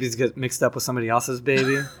their babies get mixed up with somebody else's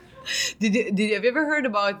baby. Did you have you ever heard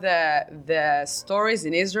about the stories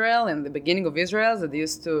in Israel in the beginning of Israel that they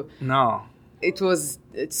used to? No.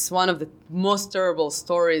 It's one of the most terrible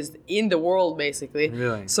stories in the world, basically.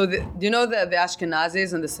 Really? So do you know the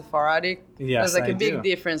Ashkenazis and the Sephardic? Yes, There's like I a big do.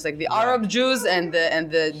 difference, like the Arab Jews and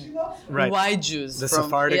the Right. white Jews. The from-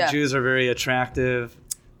 Sephardic yeah. Jews are very attractive.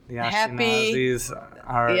 The Happy. Ashkenazis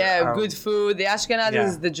are Yeah, good food. The Ashkenazis Yeah.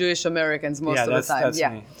 is the Jewish Americans most Yeah, of the that's- time. that's yeah,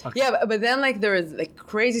 me. Okay. yeah, but then like there is like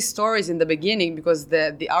crazy stories in the beginning because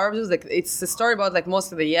the Arab Jews, like it's a story about like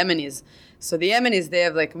most of the Yemenis. So the Yemenis, they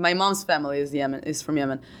have like my mom's family is from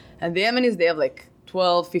Yemen, and the Yemenis they have like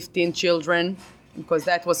 12, 15 children because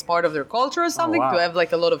that was part of their culture or something wow. to have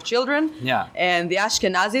like a lot of children. Yeah. And the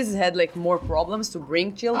Ashkenazis had like more problems to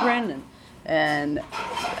bring children and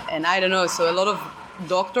I don't know. So a lot of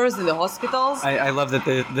doctors in the hospitals. I love that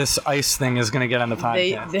this ice thing is going to get on the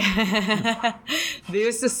They, podcast. they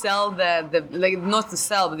used to sell the like not to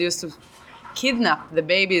sell, but they used to kidnap the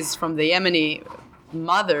babies from the Yemeni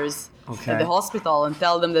mothers Okay. at the hospital and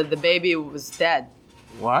tell them that the baby was dead.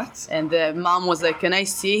 What? And the mom was like, "Can I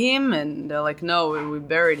see him?" And they're like, "No, we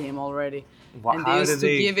buried him already." Wow, And how they used did to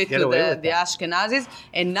they give it get to away with the that? Ashkenazis,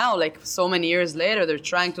 and now, like so many years later, they're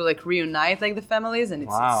trying to like reunite like the families, and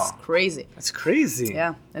it's Wow. crazy. That's crazy.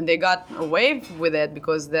 Yeah, and they got away with it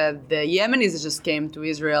because the Yemenis just came to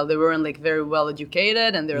Israel. They weren't like very well educated,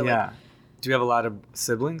 and they're Yeah. like, Do you have a lot of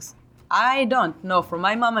siblings? I don't know. For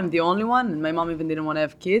my mom, I'm the only one, and my mom even didn't want to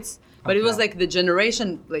have kids. But it was Okay. like the generation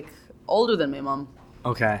like older than my mom.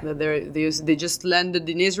 Okay. That they just landed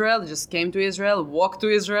in Israel, just came to Israel, walked to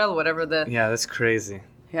Israel, whatever the Yeah, that's crazy.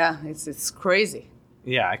 it's crazy.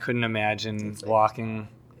 Yeah, I couldn't imagine walking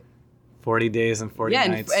 40 days and 40 Yeah,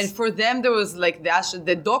 nights. and for them there was like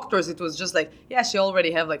the doctors. It was just like, yeah, she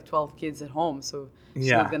already have like 12 kids at home, so she's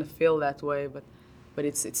Yeah. not gonna feel that way. But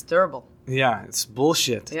it's terrible. Yeah, it's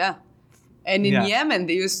bullshit. Yeah. And in Yeah. Yemen,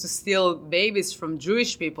 they used to steal babies from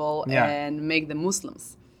Jewish people Yeah. and make them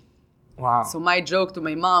Muslims. Wow. So my joke to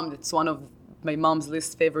my mom, it's one of my mom's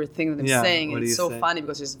least favorite thing that I'm Yeah, saying. what And do it's you so say? funny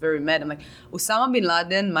because she's very mad. I'm like, Osama bin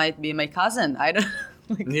Laden might be my cousin. I don't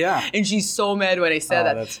like, Yeah. And she's so mad when I said Oh,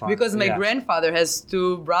 that. that's fun. Because my Yeah. grandfather has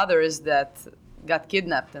 2 brothers that got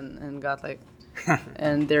kidnapped and got like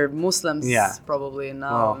and they're Muslims Yeah. probably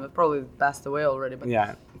now. Wow. Probably passed away already. But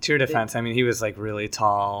Yeah. To your defense, I mean, he was like really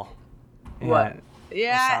tall. What? And-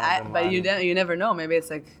 Yeah, Osama bin but Laden. you never know. Maybe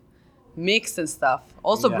it's like mixed and stuff.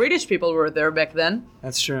 Also, Yeah. British people were there back then.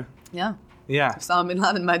 That's true. Yeah. Yeah. Osama bin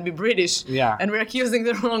Laden might be British. Yeah. And we're accusing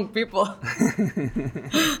the wrong people.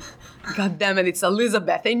 God damn it, it's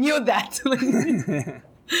Elizabeth. I knew that.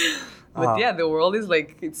 But yeah, the world is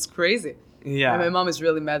like, it's crazy. Yeah. And my mom is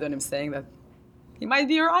really mad when I'm saying that. He might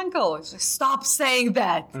be your uncle. She's like, stop saying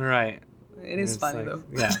that. Right. It is It's funny like- though.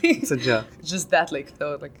 Yeah, it's a joke. Just that like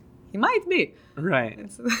thought, like, he might be. Right.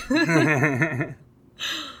 It's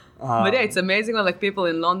But yeah, it's amazing when like people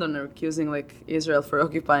in London are accusing like Israel for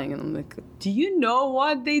occupying, and I'm like, do you know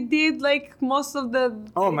what they did? Like most of the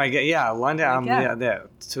Oh my god, yeah, London. yeah.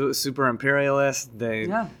 They're super imperialist. They,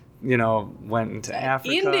 Yeah. went into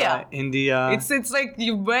Africa, India. It's like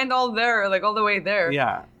you went all there, like all the way there.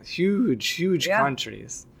 Yeah, huge Yeah.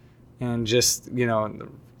 countries, and just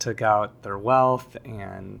took out their wealth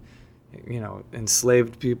and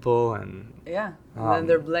enslaved people and Yeah. And then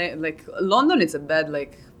they're like London is a bad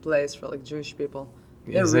like place for like Jewish people.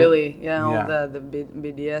 They're Is it? really all Yeah. the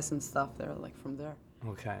BDS and stuff. They're like from there.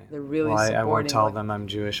 okay. They're really Well, I won't supporting, tell like- them I'm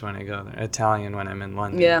Jewish when I go there. Italian when I'm in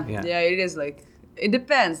London. Yeah. It is like it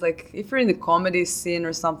depends. Like if you're in the comedy scene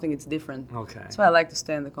or something, it's different. Okay. That's why I like to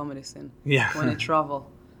stay in the comedy scene. Yeah. When I travel,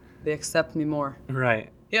 they accept me more. Right.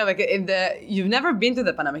 Yeah, like you've never been to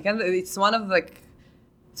the Pan American. It's one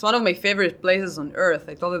of my favorite places on earth.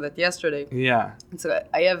 I told you that yesterday. Yeah. So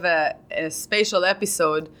I have a spatial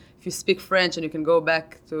episode. If you speak French and you can go back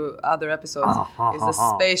to other episodes, it's a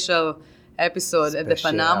spatial episode at the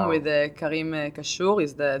Panam Spatial. with Karim Kashour.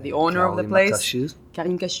 He's the owner of the place.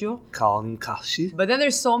 Karim Kashour. Karim Kashour. But then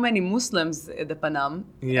there's so many Muslims at the Panam.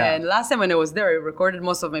 Yeah. And last time when I was there, I recorded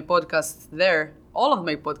most of my podcasts there. All of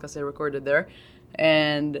my podcasts I recorded there.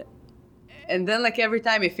 And then like every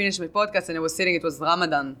time I finished my podcast and I was sitting, it was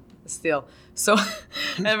Ramadan still. So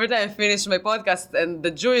every time I finished my podcast and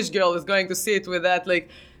the Jewish girl is going to sit with that like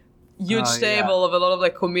huge Oh, yeah. table of a lot of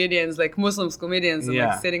like comedians, like Muslims comedians, and Yeah.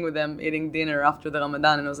 like sitting with them eating dinner after the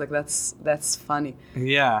Ramadan. And I was like, that's funny.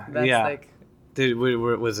 Yeah. That's yeah. like...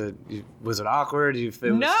 Was it awkward? It was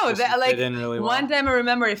No, supposed to that like fit in really well? one time I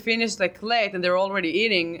remember I finished like late and they were already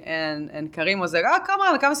eating and Karim was like, "Oh,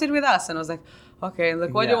 come sit with us," and I was like, "Okay."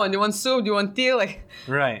 Like, what do you Yeah. want? Do you want soup? Do you want tea? Like,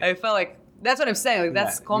 Right. I felt like that's what I'm saying. Like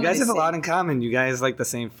that's Yeah. comedy. You guys have a scene. lot in common. You guys like the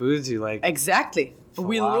same foods. You like Exactly.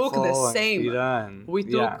 We look the falafel and same. pita and- We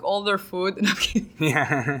took yeah. all their food. No, I'm kidding.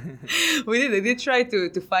 Yeah. I did try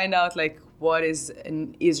to find out like what is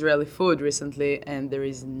an Israeli food recently, and there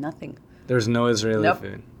is nothing. There's no Israeli Nope.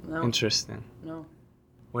 food. No. Interesting. No.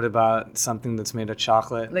 What about something that's made of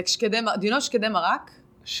chocolate? Like shkedem. Do you know shkedem marak?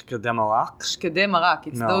 Shkedemalak? Shkedem marak.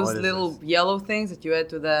 It's No, those what is little this? yellow things that you add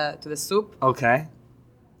to the soup. Okay.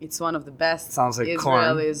 It's one of the best. Sounds like corn.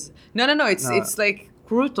 Israelis. No. It's No. it's like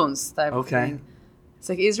croutons type of Okay. thing. It's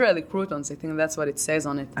like Israeli croutons. I think that's what it says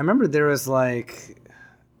on it. I remember there was like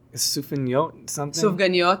sufganiyot something.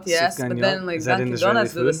 Sufganiyot, yes, but Sufganiyot. then like Is that an Dunkin' Israeli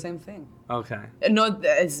Donuts do the food? same thing. Okay. Not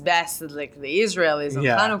as best as like the Israelis on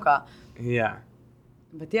Yeah. Hanukkah. Yeah.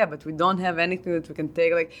 But we don't have anything that we can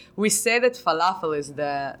take. Like we say that falafel is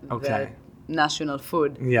Okay. the national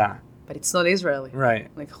food, Yeah. but it's not Israeli. Right.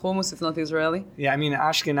 Like hummus is not Israeli. Yeah. I mean,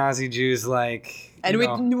 Ashkenazi Jews like. And you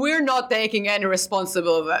know, we're not taking any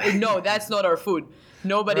responsibility. No, that's not our food.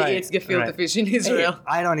 Nobody Right, eats gefilte right. fish in Israel.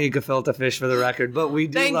 Hey, I don't eat gefilte fish for the record, but we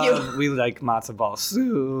do Thank love. you. We like matzo ball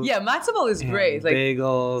soup. Yeah, matzo ball is and great. Like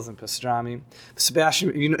bagels and pastrami. Sebastian,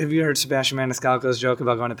 have you heard Sebastian Maniscalco's joke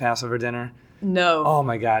about going to Passover dinner? no. Oh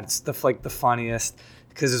my God, it's the funniest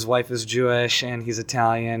because his wife is Jewish and he's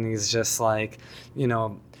Italian. He's just like,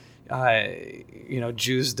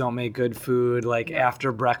 Jews don't make good food. Like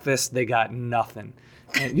after breakfast, they got nothing.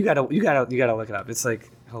 And you gotta look it up. It's like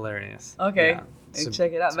hilarious. Okay. Yeah.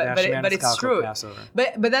 Check it out. But Sebastian it's Maniscalco true. Passover.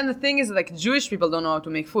 But then the thing is, like, Jewish people don't know how to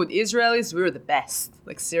make food. Israelis, we're the best.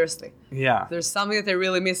 Like, seriously. Yeah. There's something that I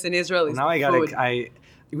really miss in Israel is Now the food.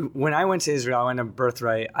 when I went to Israel, I went to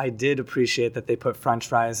Birthright. I did appreciate that they put French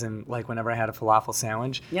fries in, like whenever I had a falafel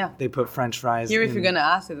sandwich. Yeah. They put French fries. Here, if in- you're going to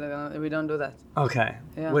ask it, we don't do that. Okay.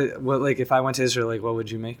 Yeah. What like if I went to Israel, like what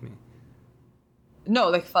would you make me? No,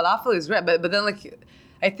 like, falafel is great. But then, like,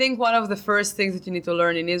 I think one of the first things that you need to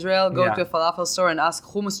learn in Israel, go Yeah. to a falafel store and ask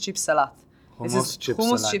hummus chip salat. This is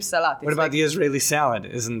hummus chip salad. What about the Israeli salad?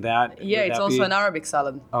 Isn't that? Yeah, would it's that also be- an Arabic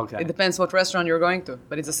salad. Okay. It depends what restaurant you're going to,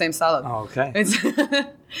 but it's the same salad. Oh, okay. It's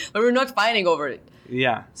but we're not fighting over it.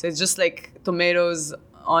 Yeah. So it's just like tomatoes,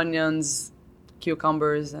 onions,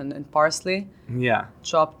 cucumbers, and parsley, Yeah.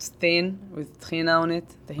 chopped thin with trina on it.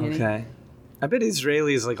 Tahini. Okay. I bet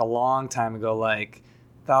Israelis like a long time ago, like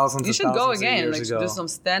thousands. You of should go thousands of again, years like ago. do some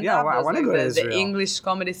stand-up. Yeah, I There's, want to like, go to the Israel. English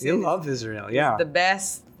comedy scene. You is love Israel, yeah. the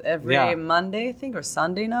best every Yeah. Monday, I think, or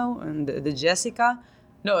Sunday now. And the Jessica.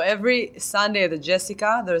 No, every Sunday at the Jessica,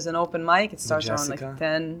 there's an open mic. It starts around Jessica? like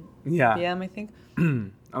 10 Yeah. p.m., I think.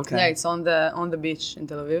 Okay. Yeah, it's on the beach in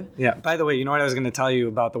Tel Aviv. Yeah. By the way, you know what I was going to tell you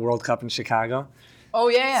about the World Cup in Chicago? Oh,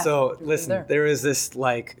 yeah. So You were listen, there. there is this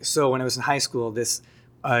when I was in high school, this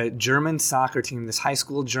German soccer team, this high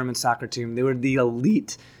school German soccer team, they were the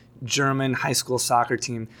elite German high school soccer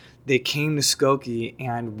team. They came to Skokie,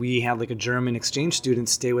 and we had like a German exchange student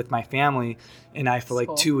stay with my family and I for like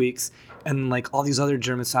Cool. 2 weeks. And like all these other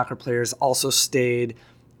German soccer players also stayed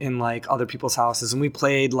in like other people's houses. And we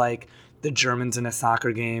played like the Germans in a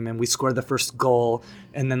soccer game, and we scored the first goal,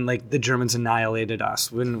 and then like the Germans annihilated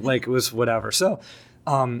us when like it was whatever. So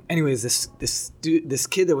anyways, this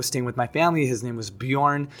kid that was staying with my family, his name was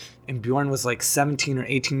Bjorn, and Bjorn was like 17 or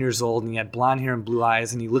 18 years old, and he had blonde hair and blue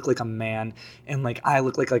eyes, and he looked like a man, and like I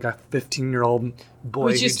looked like a 15-year-old boy.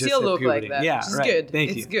 Which who you just still hit look puberty. like that. Yeah, which is right. good.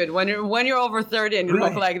 Thank you. It's good when you're over 30 and you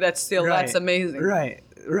look Right. like that. Still, that's amazing.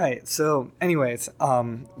 Right. So, anyways,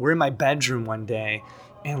 we're in my bedroom one day,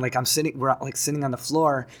 and like we're like sitting on the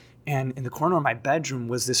floor, and in the corner of my bedroom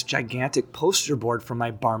was this gigantic poster board for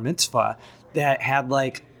my bar mitzvah that had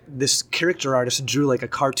like this character artist drew like a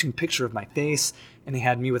cartoon picture of my face, and he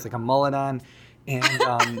had me with like a mullet on.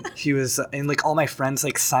 And he was, and like all my friends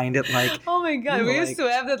like signed it like. Oh my god, you know, we used like-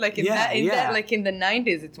 to have that like in that like in the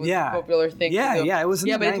 90s. It was a popular thing. Yeah, to do. yeah, it was in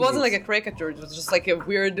yeah, the but it wasn't 90s. like a caricature. It was just like a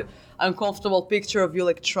weird, uncomfortable picture of you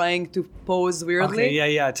like trying to pose weirdly.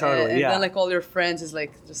 Okay, yeah, totally, And yeah. then like all your friends is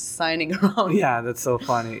like just signing around. Yeah, that's so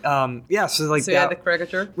funny. Yeah, so like So you had the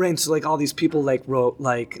caricature. Right, so like all these people like wrote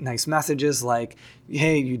like nice messages like,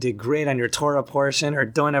 hey, you did great on your Torah portion, or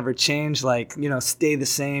don't ever change, like, you know, stay the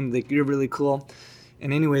same, like you're really cool.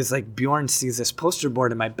 And anyways, like Bjorn sees this poster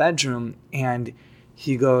board in my bedroom, and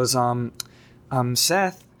he goes,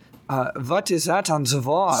 Seth, what is that on the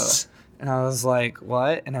wall? And I was like,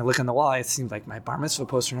 what? And I look on the wall, it seemed like my bar mitzvah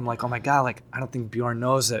poster, and I'm like, oh my God, like I don't think Bjorn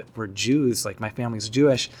knows that we're Jews, like my family's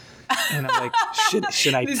Jewish. And I'm like,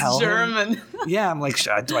 should I This tell him? German. Yeah, I'm like,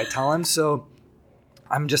 do I tell him? So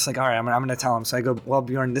I'm just like, all right, I'm gonna tell him. So I go, well,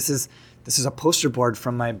 Bjorn, this is a poster board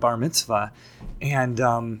from my bar mitzvah, and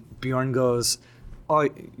Bjorn goes, oh,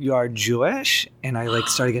 you are Jewish? And I like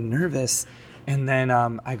started getting nervous, and then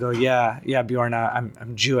I go, yeah, Bjorn,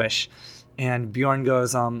 I'm Jewish, and Bjorn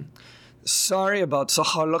goes, sorry about the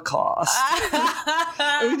Holocaust.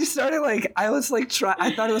 And we just started like, I was like,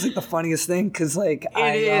 I thought it was like the funniest thing because like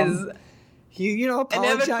It is. He, you know, And they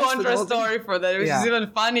have apologized a for the contra whole thing. story for that, which Yeah. is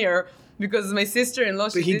even funnier because my sister-in-law.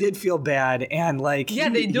 But he did feel bad, and like Yeah,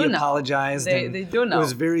 they do he now. apologized. They and do now. It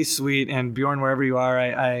was very sweet. And Bjorn, wherever you are,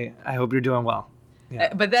 I hope you're doing well.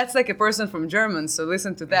 Yeah. But that's like a person from German, so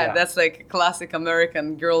listen to that. Yeah. That's like a classic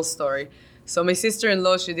American girl story. So my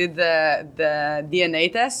sister-in-law, she did the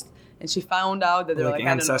DNA test, and she found out that they're Like like, I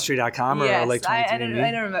don't know. Ancestry.com or Yes, like I 23andMe?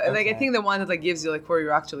 don't remember. Like I Okay. think the one that like gives you like where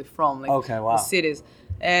you're actually from, like Okay, wow. the cities.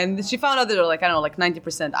 And she found out that they're like, I don't know, like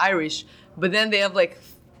 90% Irish, but then they have like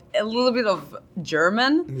a little bit of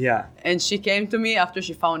German. Yeah. And she came to me after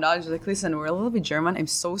she found out. She's like, listen, we're a little bit German. I'm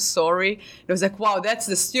so sorry. It was like, wow, that's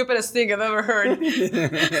the stupidest thing I've ever heard.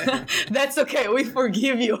 That's okay. We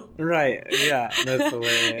forgive you. Right. Yeah. That's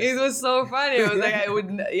hilarious. It was so funny. I was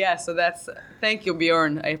like, yeah, so that's, thank you,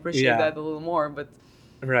 Bjorn. I appreciate Yeah. that a little more. But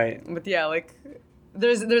Right. yeah, like,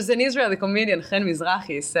 there's an Israeli comedian, Chen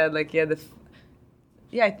Mizrahi, said like,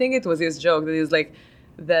 I think it was his joke that he was like,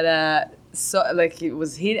 that, so like it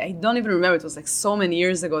was I don't even remember, it was like so many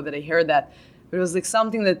years ago that I heard that, but it was like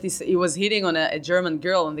something that he was hitting on a German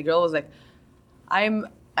girl, and the girl was like, I'm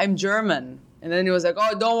German, and then he was like,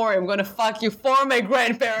 oh, don't worry, I'm gonna fuck you for my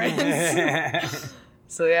grandparents.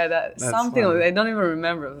 So yeah, that's something funny. like, I don't even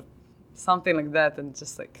remember, something like that, and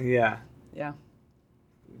just like Yeah. yeah.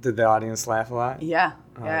 Did the audience laugh a lot? Yeah,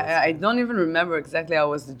 Oh, yeah. that's I don't even remember exactly how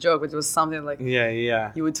was the joke, but it was something like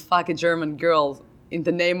Yeah. you would fuck a German girl in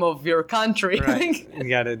the name of your country. Right. You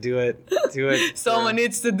got to do it. Someone for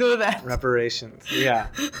needs to do that. reparations. Yeah.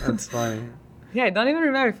 That's funny. Yeah, I don't even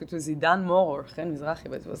remember if it was Idan Mor or Chen Mizrahi,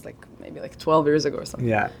 but it was like maybe like 12 years ago or something.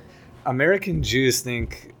 Yeah. American Jews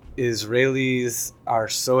think Israelis are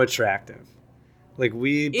so attractive. Like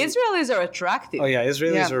Israelis are attractive. Oh yeah,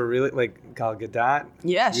 Israelis Yeah. are really like Gal Gadot.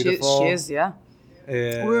 Yeah, she beautiful. is, yeah.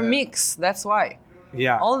 We're mixed, that's why.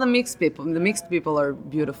 Yeah. All the mixed people are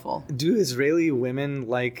beautiful. Do Israeli women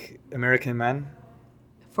like American men?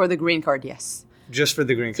 For the green card, yes. Just for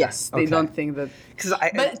the green card? Yes, they don't think that.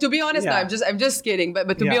 But to be honest, yeah. no, I'm just kidding. But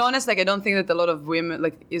to be Yeah. honest, like I don't think that a lot of women,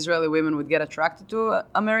 like Israeli women, would get attracted to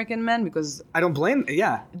American men because I don't blame.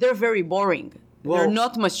 Yeah. they're very boring. Well- They're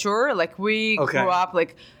not mature. Like we Okay. grew up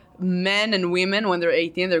like men and women when they're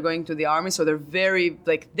 18, they're going to the army, so they're very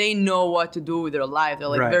like they know what to do with their life.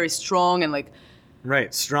 They're like Right. very strong and like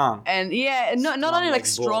Right. Strong. and yeah, not only like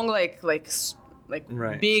like bull. strong like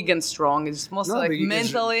Right. big and strong. It's mostly No, like but you guys are-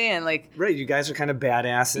 mentally and like. Right, you guys are kind of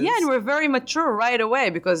badasses. Yeah, and we're very mature right away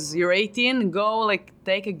because you're 18. Go like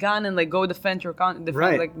take a gun and like go defend your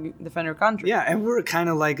Right. defend your country. Yeah, and we're kind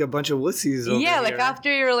of like a bunch of wussies over Yeah, like here. after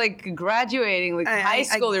you're like graduating, like high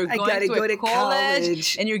school, you're I going gotta to go a to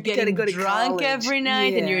college. and you're I gotta getting go to drunk college. every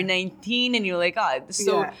night, and Yeah. you're 19, and you're like,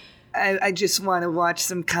 so. Yeah. I just want to watch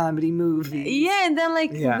some comedy movies. Yeah, and then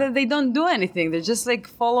like Yeah. they don't do anything. They're just like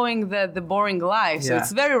following the boring life. So Yeah.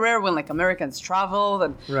 it's very rare when like Americans travel.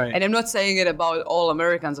 Right. And I'm not saying it about all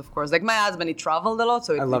Americans, of course. Like my husband, he traveled a lot,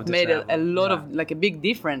 so I it love to made a travel. lot Yeah. of like a big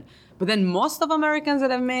difference. But then most of Americans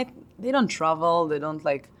that I've met, they don't travel. They don't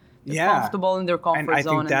like they're Yeah. comfortable in their comfort And I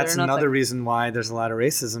zone. think that's they're not, another like, reason why there's a lot of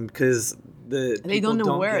racism because the They people don't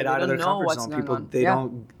know where. get They out of don't their know comfort what's zone. going People on. they Yeah.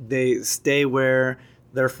 don't they stay where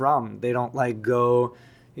they're from. They don't like go,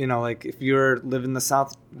 you know, like if you're live in the South,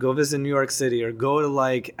 go visit New York City or go to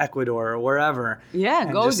like Ecuador or wherever. Yeah,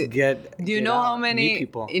 and go just to- get. Do you get know out, how meet many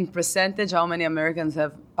people? in percentage how many Americans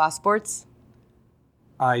have passports?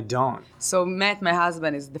 I don't. So Matt, my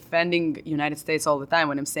husband, is defending United States all the time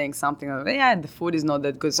when I'm saying something like, yeah, the food is not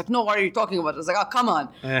that good. It's like, no, what are you talking about? It's like, oh, come on.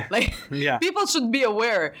 Like, Yeah. people should be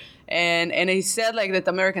aware. And he said like that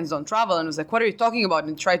Americans don't travel. And I was like, what are you talking about?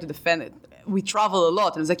 And tried to defend it. We travel a lot.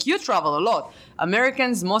 And I was like, you travel a lot.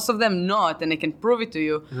 Americans, most of them not, and I can prove it to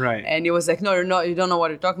you. Right. And he was like, no, you're not. You don't know what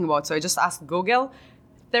you're talking about. So I just asked Google,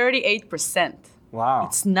 38%. Wow.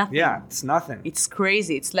 It's nothing. Yeah, it's nothing. It's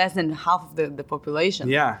crazy. It's less than half of the population.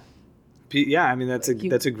 Yeah. Yeah, I mean that's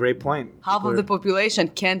a great point. Half People of the are- population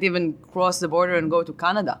can't even cross the border and go to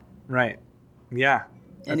Canada. Right. Yeah.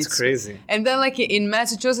 And That's it's crazy. And then, like in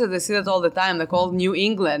Massachusetts, they see that all the time. They call New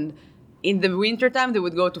England. In the wintertime, they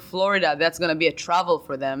would go to Florida. That's gonna be a travel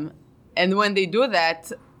for them. And when they do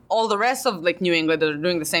that, all the rest of like New England are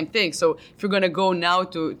doing the same thing. So if you're gonna go now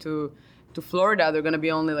to Florida, they're gonna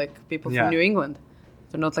be only like people Yeah. from New England.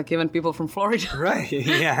 They're not like even people from Florida. Right.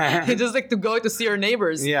 Yeah. They just like to go to see your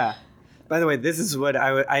neighbors. Yeah. By the way, this is what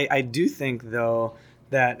I do think though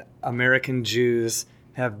that American Jews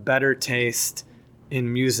have better taste in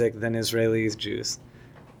music than Israeli Jews.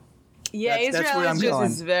 Yeah, That's where I'm Israel just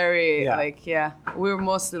going. is very Yeah. like we're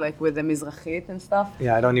mostly like with the Mizrachit and stuff.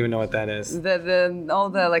 Yeah, I don't even know what that is. The all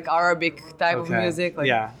the like Arabic type of Okay. music, like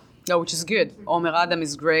Yeah. no, which is good. Omer Adam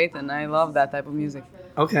is great, and I love that type of music.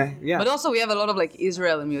 Okay. Yeah. But also we have a lot of like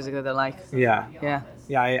Israeli music that I like. yeah. Yeah,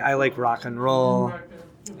 Yeah. I like rock and roll.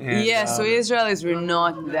 And, yeah. So Israelis we're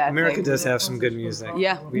not that. America like, does have some good music.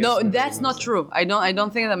 Yeah, We have no, some good that's not music. true. I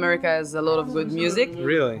don't think that America has a lot of good music.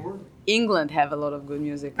 Really. England have a lot of good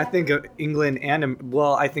music. I think England and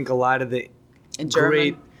well, I think a lot of the In German.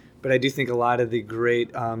 great, but I do think a lot of the great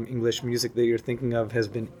English music that you're thinking of has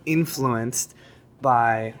been influenced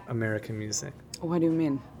by American music. What do you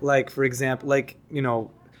mean? Like for example, like you know,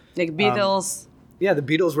 Like Beatles? yeah, the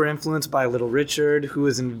Beatles were influenced by Little Richard, who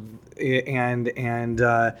was in and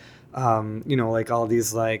you know, like all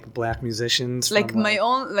these like black musicians. like from, my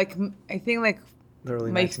own, like I think like the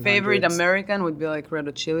early my 1900s. favorite American would be like Red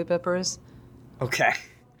Hot Chili Peppers. Okay.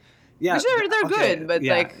 Yeah, Which they're okay, good, but,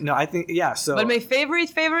 yeah. like- no, I think yeah. So But my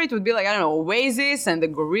favorite would be like I don't know Oasis and the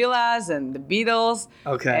Gorillaz and the Beatles.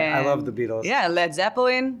 okay, I and- love the Beatles. Yeah, Led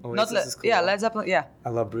Zeppelin. Oasis is cool. Yeah, Led Zeppelin. Yeah, I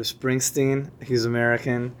love Bruce Springsteen. He's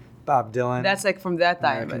American. Bob Dylan. that's like from that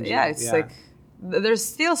time. American But yeah, Jew, it's yeah. like there's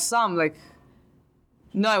still some like.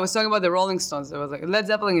 No, I was talking about the Rolling Stones. I was like Led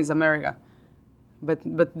Zeppelin is America, but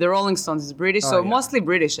the Rolling Stones is British, so yeah. mostly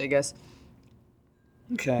British, I guess.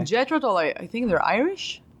 okay. Jethro Tull, I think they're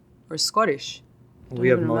Irish or Scottish. We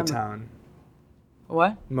have even remember. Motown.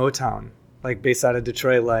 What? Motown, like based out of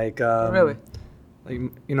Detroit, like Really? like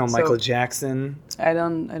you know Michael Jackson. I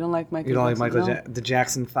don't like Michael. You don't like Jackson, Michael no. the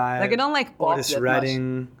Jackson Five. Like I don't like pop Otis that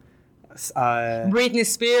Redding. Britney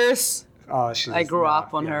Spears. Oh, she's. I grew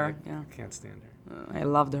up on her, I yeah. can't stand her. I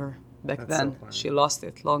loved her back That's so then. funny. She lost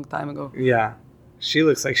it long time ago. Yeah, she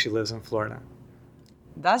looks like she lives in Florida.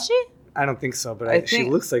 Does she? I don't think so, but I she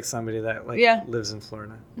think- looks like somebody that like Yeah. lives in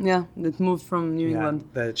Florida. Yeah, that moved from New Yeah, England.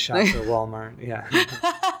 that shops at Walmart. Yeah,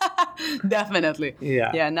 Definitely.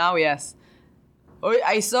 Yeah. Yeah. Now, yes. Or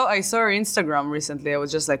I saw her Instagram recently. I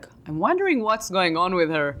was just like, I'm wondering what's going on with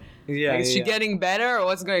her. yeah. Like, is she yeah. getting better or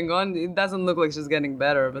what's going on? It doesn't look like she's getting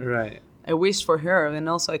better, but right? I wish for her, and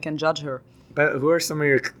also I can judge her. But who are some of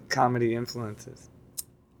your comedy influences?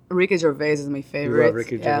 Ricky Gervais is my You favorite. love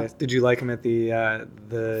Ricky yeah. Gervais. Did you like him at the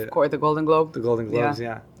Of course, the Golden Globe. Golden Globes?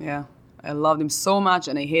 Yeah. Yeah. I loved him so much,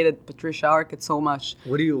 and I hated Patricia Arquette so much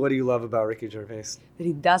What do you love about Ricky Gervais? that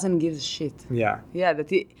he doesn't give a shit. Yeah. Yeah, that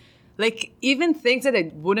he, like, even things that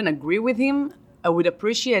I wouldn't agree with him, I would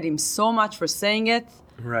appreciate him so much for saying it.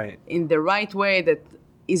 Right. in the right way that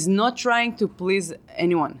is not trying to please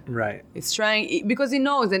anyone. Right. It's trying because he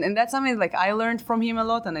knows, and that's something like I learned from him a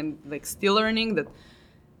lot, and I'm like still learning that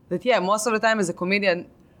yeah, most of the time as a comedian,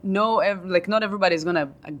 not everybody is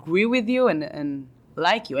gonna agree with you and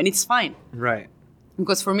like you, and it's fine. Right.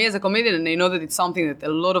 Because for me as a comedian, and I know that it's something that a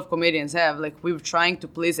lot of comedians have, like we're trying to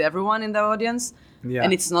please everyone in the audience, Yeah.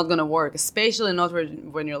 and it's not gonna work, especially not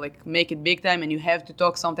when you're like make it big time and you have to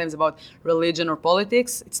talk sometimes about religion or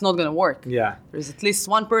politics. It's not gonna work. Yeah. There's at least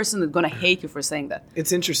one person that's gonna hate you for saying that.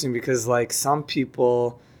 It's interesting because like some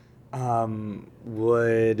people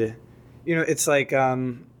would, it's like,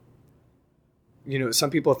 some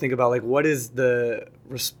people think about like what is the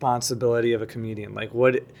responsibility of a comedian? Like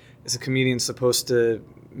what is a comedian supposed to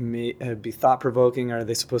be thought-provoking? Are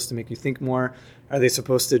they supposed to make you think more? Are they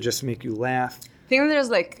supposed to just make you laugh? I think there's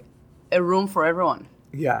like a room for everyone.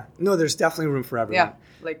 Yeah. No, there's definitely room for everyone.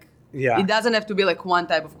 Yeah. Like Yeah. it doesn't have to be like one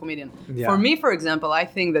type of comedian. Yeah. For me, for example, I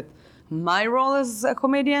think that my role as a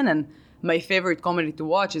comedian and my favorite comedy to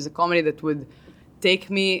watch is a comedy that would take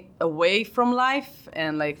me away from life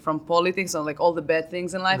and like from politics and like all the bad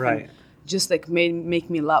things in life Right. and just like make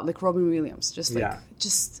me laugh, like Robin Williams. Just like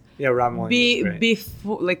just Yeah, Robin Williams is great. be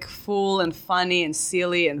full and funny and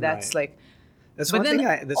silly, and that's Right. like. That's But one then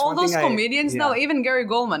thing. That's all one those thing comedians now, even Gary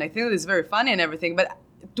Goldman, I think that is very funny and everything. But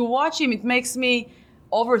to watch him, it makes me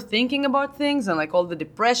overthinking about things, and like all the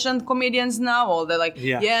depression comedians now, all the like,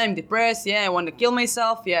 Yeah. I'm depressed, I want to kill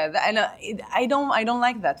myself, and I don't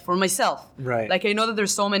like that for myself. Right. Like I know that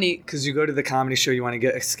there's so many. Because you go to the comedy show, you want to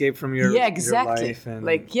escape from your Exactly. your life, and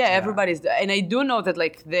Everybody's, and I do know that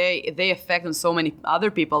like they affect on so many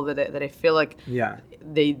other people that I feel like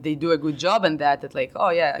they do a good job in that like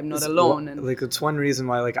I'm not alone. And like it's one reason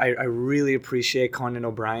why like I really appreciate Conan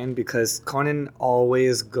O'Brien, because Conan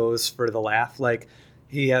always goes for the laugh. Like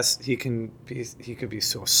he could be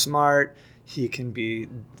so smart, he can be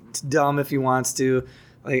dumb if he wants to.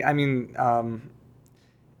 Like I mean,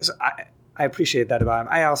 so I appreciate that about him.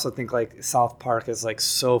 I also think like South Park is like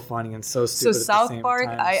so funny and so stupid at South the same Park,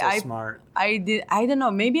 time. So smart. I don't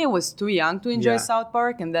know, maybe I was too young to enjoy Yeah. South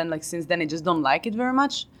Park, and then like since then I just don't like it very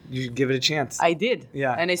much. You give it a chance. I did.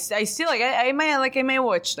 Yeah. And I still like I may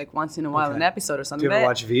watch like once in a while Okay. an episode or Do something. you ever but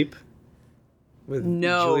watch Veep? With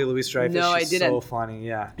No. Julia Louis-Dreyfus? No, I She's didn't. so funny.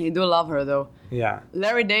 Yeah. I do love her though. Yeah.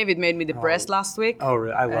 Larry David made me depressed last week. Oh,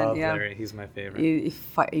 really? I love yeah. Larry. He's my favorite.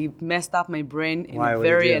 He messed up my brain in Why? a What'd he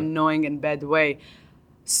very do? annoying and bad way.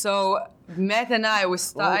 So Matt and I, we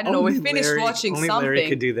finished watching only something. Larry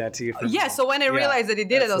could do that to you. For Yeah, so when I realized that he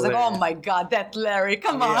did it, I was like, oh my God, that Larry,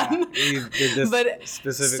 come on. He did this But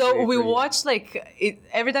specifically so we for you. watched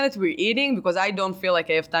every time that we're eating, because I don't feel like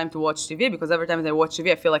I have time to watch TV, because every time that I watch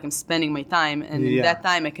TV, I feel like I'm spending my time, and in Yeah. that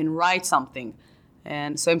time I can write something.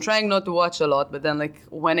 And so I'm trying not to watch a lot, but then like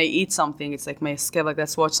when I eat something, it's like my escape, like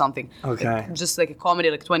let's watch something. Okay. Like, just like a comedy,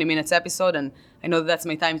 like 20 minutes episode, and I know that's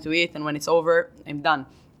my time to eat, and when it's over, I'm done.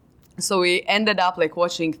 So we ended up like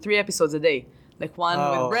watching 3 episodes a day. Like one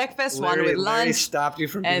with breakfast, one with lunch. Larry stopped you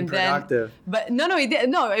from being and productive. But no, he did.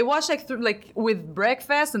 No, I watched like with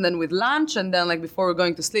breakfast and then with lunch and then like before we're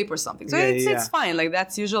going to sleep or something. So it's fine. Like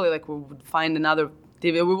that's usually like we would find another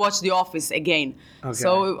TV. We watch The Office again. Okay.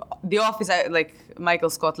 So The Office, like Michael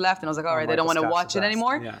Scott left, and I was like, all right, I don't want to watch it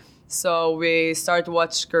anymore. Yeah. So we started to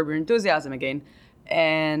watch Curb Your Enthusiasm again.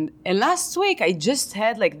 And last week I just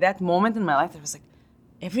had like that moment in my life that I was like,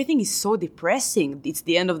 everything is so depressing. It's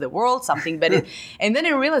the end of the world, something bad. And then I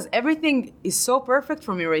realized everything is so perfect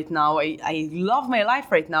for me right now. I love my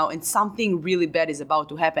life right now, and something really bad is about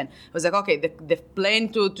to happen. I was like, okay, the plane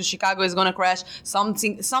to Chicago is gonna crash.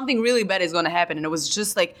 Something really bad is gonna happen. And I was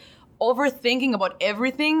just like overthinking about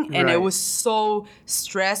everything, and I was so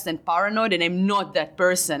stressed and paranoid, and I'm not that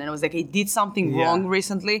person. And I was like, I did something wrong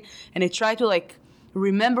recently, and I tried to like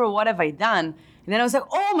remember what have I done. And then I was like,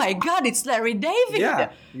 oh my God, it's Larry David. Yeah,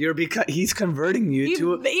 he's converting you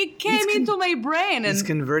to. He came into my brain, and he's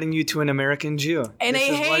converting you to an American Jew. And This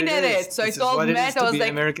I is what hated it. So I told Matt, I was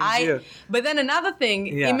like, Jew. But then another thing,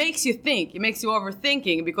 it makes you think. It makes you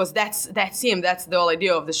overthinking, because that's him. That's the whole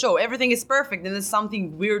idea of the show. Everything is perfect, and then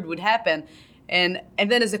something weird would happen. And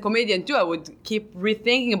then as a comedian too, I would keep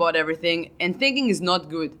rethinking about everything, and thinking is not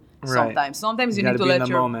good sometimes. Sometimes you need to let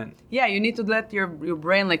moment. Yeah, you need to let your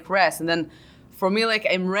brain like rest. And then for me, like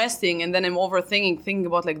I'm resting, and then I'm overthinking, thinking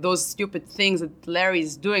about like those stupid things that Larry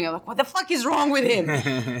is doing. I'm like, what the fuck is wrong with him?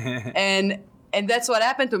 and that's what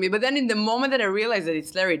happened to me. But then in the moment that I realized that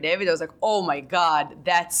it's Larry David, I was like, oh my God,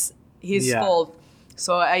 that's his fault.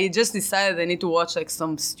 So I just decided I need to watch like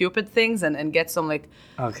some stupid things and get some like,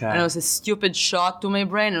 Okay. I don't know, it's a stupid shot to my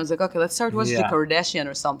brain. And I was like, okay, let's start watching Yeah. the Kardashian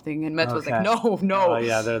or something. And Matt was like, Okay. no. Oh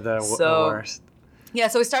yeah, they're the So- worst. Yeah,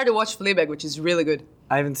 so we started to watch Fleabag, which is really good.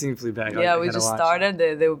 I haven't seen Fleabag. Yeah, I we gotta just watch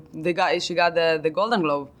started. She got the Golden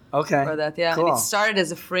Globe it. Okay. for that. Yeah, Cool. and it started as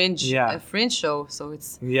a fringe show. So it's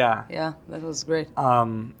Yeah. that was great.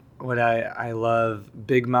 What I love,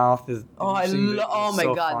 Big Mouth is. Oh, oh my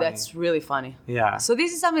so God, funny. that's really funny. Yeah. So this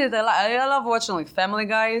is something that I like. I love watching like Family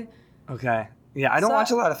Guy Okay. Yeah, I don't So-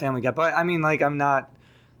 watch a lot of Family Guy, but I mean, like, I'm not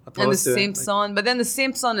opposed and The to it. Like, Simpsons. But then The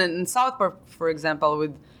Simpsons and South Park, for example,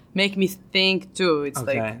 would make me think too. It's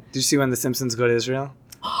okay. like Did you see when The Simpsons go to Israel?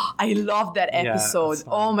 I love that Yeah, episode. that's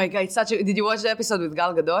fun. Oh my God, it's such a. Did you watch the episode with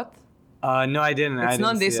Gal Gadot? No, I didn't. I It's didn't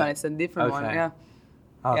not this see one. it. It's a different one. Okay. Yeah.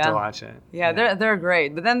 I'll have Yeah. to watch it. Yeah, they're great.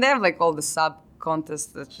 But then they have like all the sub contests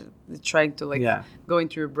that they're trying to like Yeah. go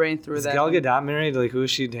into your brain through Is that. Gal Gadot married? Like, who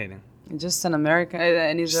is she dating? Just an American,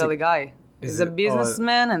 an Israeli guy. Is He's a it- oh,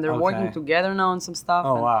 businessman, and they're working okay. together now on some stuff.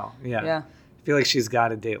 Oh and wow, yeah. Yeah. I feel like she's got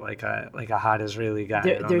to date like a hot Israeli guy. I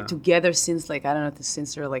They're don't know. together since like I don't know since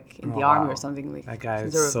they're like in the Oh, army wow. or something like That guy since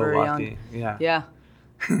is they were so very lucky. young. Yeah. Yeah.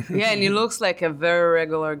 Yeah, and he looks like a very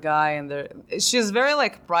regular guy, and she's very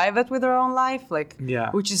like private with her own life, like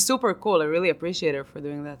Yeah. which is super cool. I really appreciate her for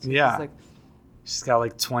doing that. So Yeah. it's like, She's got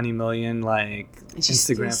like 20 million like and she's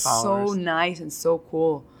Instagram still followers. so nice and so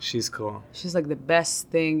cool. She's cool. She's like the best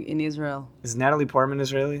thing in Israel. Is Natalie Portman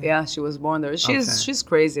Israeli? Yeah, she was born there. Okay. She's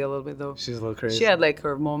crazy a little bit though. She's a little crazy. She had like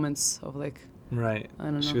her moments of like Right. I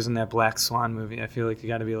don't She know. was in that Black Swan movie. I feel like you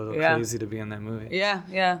got to be a little Yeah. crazy to be in that movie.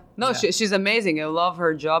 yeah. No, Yeah. she's amazing. I love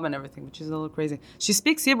her job and everything, but she's a little crazy. She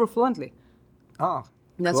speaks Hebrew fluently. Oh.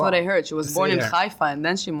 That's cool. what I heard. She was To born see in her. Haifa and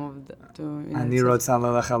then she moved to United Ani States. רוצה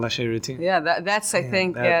ללכת לשירותים. Yeah, that's I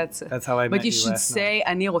think That's how I met But you you should last say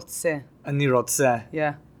אני רוצה. אני רוצה.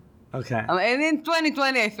 Yeah. Okay. And in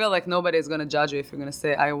 2020, I feel like nobody is gonna judge you if you're gonna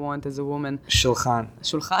say I want as a woman. Shulchan.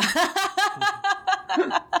 Shulchan.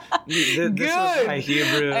 This was Good. my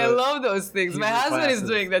Hebrew. I love those things. My Hebrew husband classes. is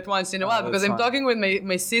doing that once in a Oh, while because that's I'm fun. talking with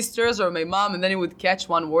my sisters or my mom, and then he would catch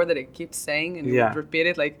one word that I keep saying and he Yeah. would repeat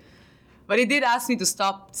it like. But he did ask me to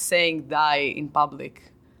stop saying die in public.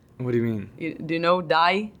 What do you mean? Do you know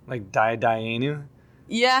die? Like Dayenu?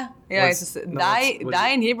 Yeah. What's- It's just, no, die. what Die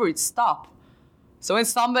is- in Hebrew, it's stop. So when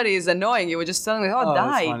somebody is annoying, you would just tell them, Oh, die.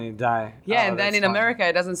 that's funny. Die. Yeah, Oh, and then that's in funny. America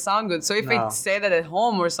it doesn't sound good. So if I No. say that at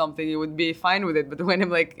home or something, you would be fine with it. But when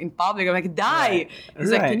I'm like in public, I'm like, die. Right.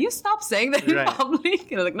 He's like, Right. can you stop saying that in Right. public?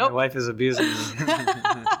 And I'm like, My nope. wife is abusing me.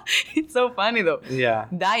 It's so funny though. Yeah.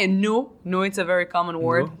 Die and nu, it's a very common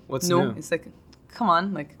word. What's nu? It's like, come on,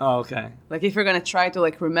 Oh, okay. like if you're gonna try to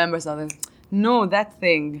like remember something, no, that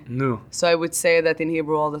thing. Nu. So I would say that in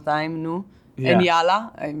Hebrew all the time, nu. Yeah. And yalla,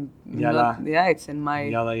 Yalla. yeah, it's in my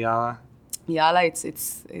Yalla yalla. yalla.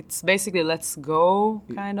 It's basically let's go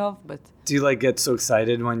kind of, but Do you like get so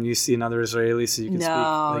excited when you see another Israeli so you can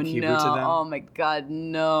speak like Hebrew to them? Oh my God,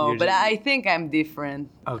 no. You're But just- I think I'm different.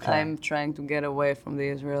 Okay. I'm trying to get away from the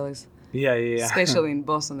Israelis, Yeah, yeah, yeah. especially in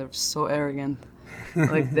Boston. They're so arrogant.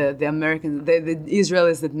 Like the Americans, the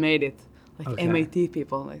Israelis that made it, like Okay. MIT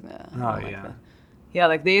people, like that. Oh, yeah. Yeah,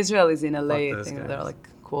 like the Israelis in LA, I those think guys. they're like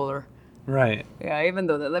cooler. Right. Yeah, even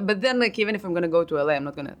though, but then like even if I'm gonna go to LA, I'm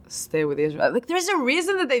not gonna stay with Israel. Like there's a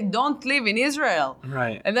reason that they don't live in Israel.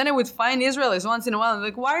 Right. And then I would find Israelis once in a while, and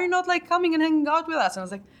like, why are you not like coming and hanging out with us? And I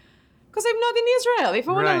was like, because I'm not in Israel. If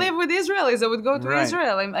I want Right. to live with Israelis, I would go to Right.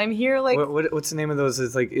 Israel. I'm here like What's the name of those?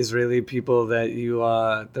 It's like Israeli people that you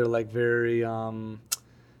they're like very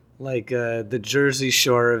like the Jersey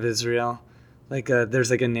Shore of Israel. Like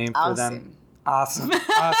there's like a name for them. Awesome.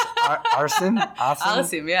 Arsim?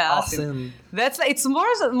 Arsim, yeah, Arsim. That's it's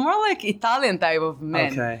more like Italian type of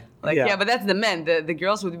men. Okay. Like Yeah. yeah, but that's the men. The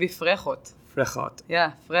girls would be frechot. Frechot.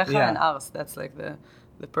 Yeah, frecha Yeah. and ars. That's like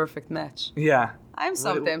the perfect match. Yeah. I'm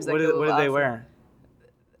sometimes what, like what do they wear?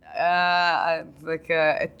 Like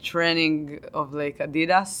a training of like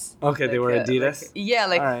Adidas. Okay, they Like, wear Adidas? yeah,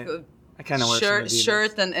 like Alright. I kind of wear some Adidas.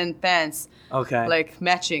 shirt and pants. Okay. Like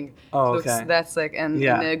matching. Oh, Looks, okay. that's like and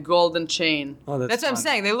Yeah. a golden chain. Oh, that's what I'm fun.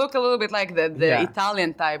 saying. They look a little bit like the Yeah.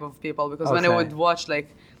 Italian type of people because when I Okay. would watch like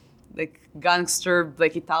gangster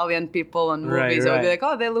like Italian people on movies, Right, I would be right. like,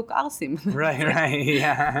 oh, they look awesome. right, right.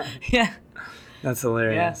 Yeah. yeah. That's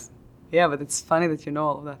hilarious. Yeah, but it's funny that you know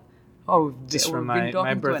all of that. Oh, Just we've from been my talking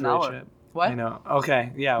to an birthday hour. trip. What? I know.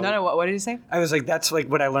 Okay. Yeah. No, what did you say? I was like, that's like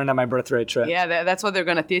what I learned on my birthday trip. Yeah, that's what they're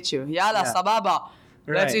gonna teach you. Yalla, Yeah. sababa.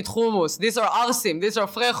 Let's Right. eat hummus. These are arsim. These are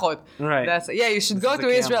frechot. Right. You should This go is to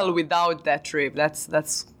the Israel camel. without that trip. That's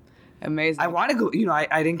Amazing. I want to go.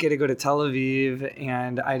 I didn't get to go to Tel Aviv,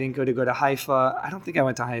 and I didn't go to Haifa. I don't think I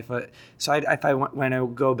went to Haifa. So when I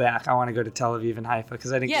go back, I want to go to Tel Aviv and Haifa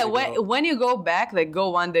because I didn't. Yeah, get to go. when you go back, like go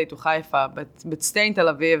one day to Haifa, but stay in Tel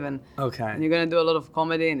Aviv and Okay. you're gonna do a lot of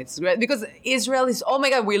comedy and it's great because Israel is, oh my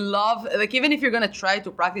God, we love, like even if you're gonna try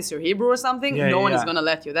to practice your Hebrew or something, no one is gonna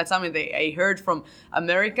let you. That's something I heard from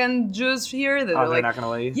American Jews here that Oh, are they're like, not gonna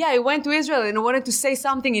let you? yeah, I went to Israel and I wanted to say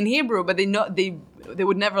something in Hebrew, but they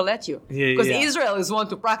would never let you because Israelis want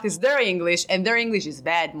to practice their English and their English is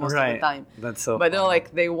bad most of the time. That's so. But they're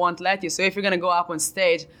like, they won't let you. So if you're gonna go up on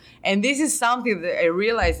stage, and this is something that I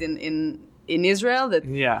realized in Israel that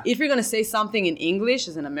if you're gonna say something in English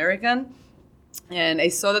as an American, and I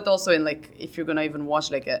saw that also in like if you're gonna even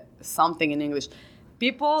watch like something in English,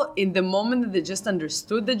 people in the moment that they just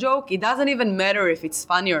understood the joke, it doesn't even matter if it's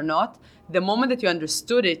funny or not. The moment that you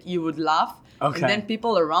understood it, you would laugh. Okay. And then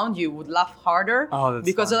people around you would laugh harder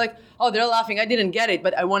because they're like, oh, they're laughing. I didn't get it,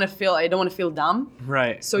 but I don't want to feel dumb.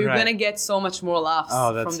 Right. So you're gonna get so much more laughs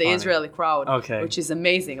from the Israeli crowd, which is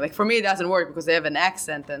amazing. Like for me, it doesn't work because they have an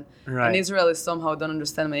accent, and Israelis somehow don't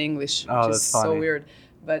understand my English, which is so weird.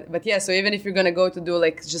 But yeah, so even if you're gonna go to do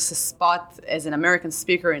like just a spot as an American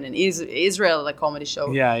speaker in an Israel like comedy show,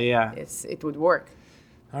 it would work.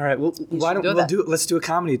 All right. Well, let's do a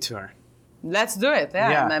comedy tour. Let's do it.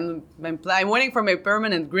 Yeah. I'm waiting for my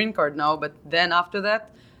permanent green card now, but then after that,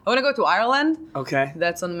 I want to go to Ireland. Okay.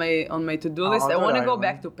 That's on my to-do list. I want to go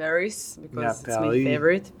back to Paris because it's my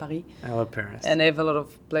favorite, Paris. I love Paris. And I have a lot of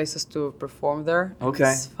places to perform there.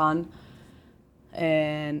 Okay. It's fun.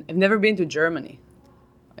 And I've never been to Germany.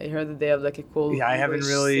 I heard that they have like a cool. Yeah, I haven't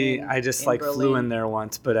really. I just like Berlin. flew in there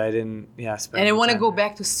once, but I didn't. Yeah. And I want to go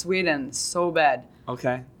back to Sweden so bad.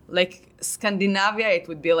 Okay. Like Scandinavia, it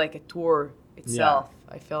would be like a tour itself.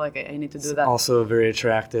 I feel like I need to do that. Also very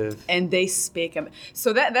attractive. And they speak.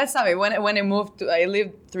 So that's something. When I moved I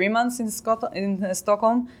lived 3 months in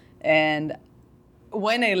Stockholm, and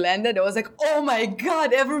when I landed, I was like, oh my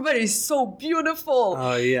God, everybody is so beautiful.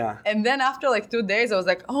 Oh yeah. And then after like 2 days, I was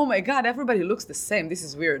like, oh my God, everybody looks the same. This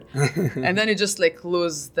is weird. And then you just like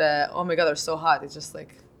lose the, oh my God, they're so hot. It's just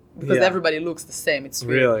like, because everybody looks the same. It's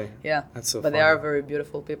weird. Really? Yeah. That's so But funny. they are very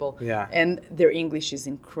beautiful people. Yeah. And their English is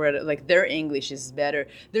incredible. Like their English is better.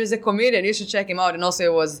 There's a comedian, you should check him out. And also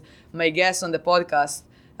it was my guest on the podcast.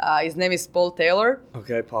 His name is Paul Taylor.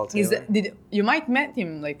 Okay, Paul Taylor. You might met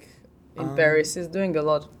him like in Paris. He's doing a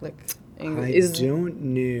lot like English. I don't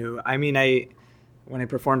know. I mean, when I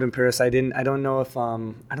performed in Paris, I don't know if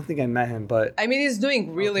I don't think I met him, but I mean, he's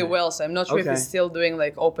doing really well. So I'm not sure if he's still doing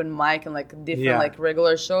like open mic and like different like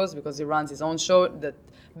regular shows because he runs his own show. That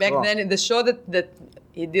back then, the show that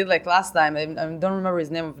he did like last time, I don't remember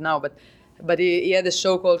his name of now, but he had a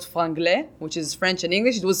show called Franglais, which is French and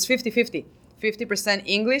English. It was 50-50, 50%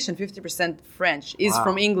 English and 50% French. He's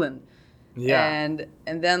from England. Yeah.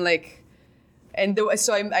 And then like.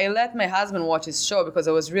 So I let my husband watch his show because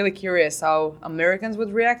I was really curious how Americans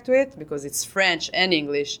would react to it because it's French and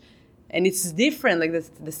English, and it's different, like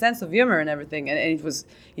the sense of humor and everything. And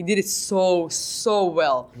he did it so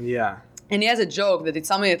well. Yeah. And he has a joke that it's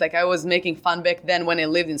something that like I was making fun back then when I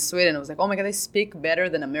lived in Sweden. I was like, oh my God, they speak better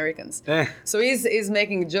than Americans. So he's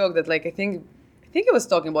making a joke that like I think he was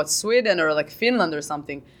talking about Sweden or like Finland or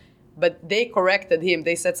something. But they corrected him.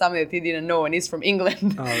 They said something that he didn't know, and he's from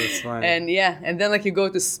England. Oh, that's funny. And then like you go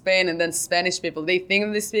to Spain, and then Spanish people, they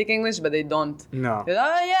think they speak English, but they don't. No. They're,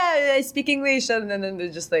 oh yeah, I speak English, and then they're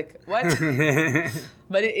just like, what?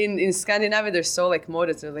 But in Scandinavia, they're so like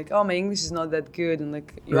modest. They're like, oh, my English is not that good, and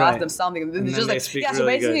like you ask them something, and they're just like, yeah. So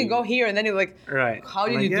basically, you go here, and then you're like, how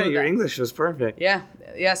did you do that? Your English was perfect.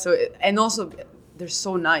 Yeah. So and also, they're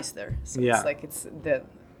so nice there. So it's like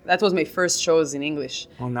that was my first shows in English.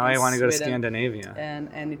 Well, now I want to go to Scandinavia.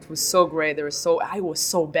 And it was so great. I was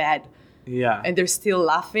so bad. Yeah. And they're still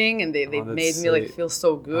laughing, and they made me like feel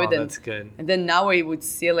so good. Oh, that's good. And then now I would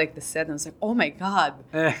see like the set, and I was like, oh my God,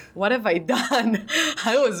 what have I done?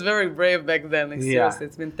 I was very brave back then. Like, seriously,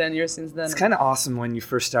 it's been 10 years since then. It's kind of awesome when you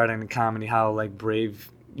first started in comedy, how like brave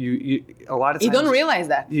you a lot of times. You don't realize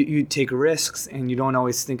that. You take risks, and you don't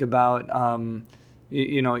always think about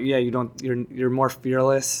you're more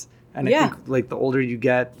fearless, and I think like the older you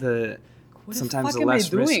get, sometimes the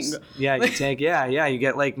less risks. Yeah, you take. You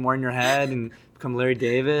get like more in your head and become Larry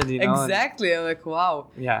David. Exactly. I'm like, wow.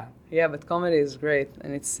 Yeah. Yeah, but comedy is great,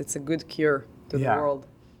 and it's a good cure to the world.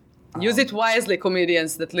 Use it wisely,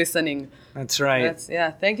 comedians that listening. That's right.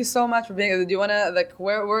 Thank you so much for being. Do you wanna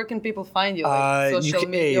where can people find you? Like social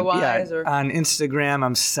media wise or on Instagram?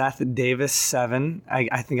 I'm Seth Davis 7.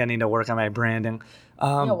 I think I need to work on my branding.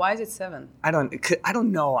 Why is it 7? I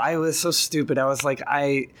don't know. I was so stupid. I was like,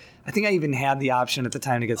 I think I even had the option at the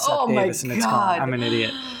time to get Seth Davis, and it's gone. I'm an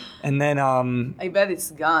idiot. And then I bet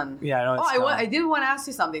it's gone. Yeah, I know it's gone. I did want to ask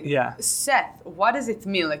you something. Yeah. Seth, what does it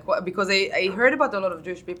mean? Like, what, because I heard about a lot of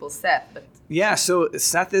Jewish people, Seth, but yeah. So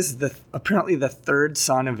Seth is apparently the third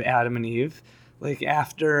son of Adam and Eve. Like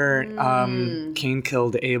after Cain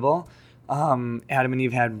killed Abel, Adam and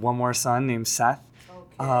Eve had one more son named Seth.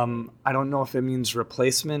 Okay. I don't know if it means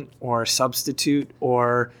replacement or substitute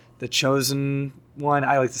or the chosen one.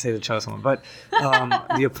 I like to say the chosen one, but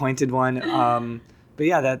the appointed one. But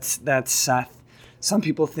yeah, that's Seth. Some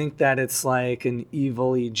people think that it's like an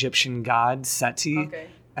evil Egyptian god, Seti,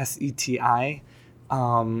 Seti.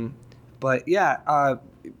 But yeah,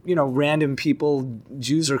 random people,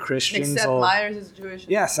 Jews or Christians. Like Seth Meyers is Jewish.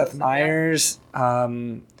 Yeah, Seth Meyers.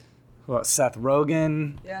 Who else? Seth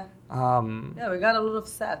Rogen. Yeah. We got a lot of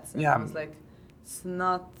Seths. And I was like, it's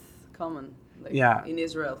not common. Like in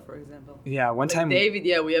Israel, for example. Yeah, one time. David,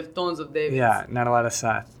 we have tons of Davids. Yeah, not a lot of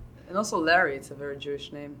Seth. And also Larry, it's a very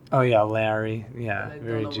Jewish name. Oh yeah, Larry. Yeah,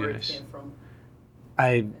 very Jewish. I don't know where it came from.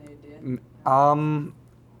 Any idea?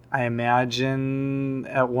 I imagine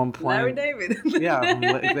at one point. Larry David. Yeah,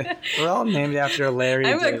 we're all named after Larry.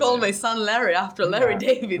 I'm gonna call my son Larry after Larry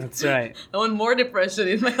David. That's right. I want more depression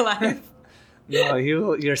in my life. No,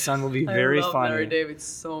 your son will be very funny. I love Larry David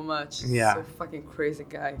so much. Yeah. So fucking crazy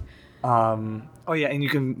guy. And you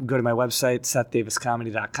can go to my website,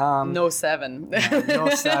 SethDavisComedy.com. No 7. No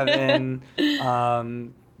 7.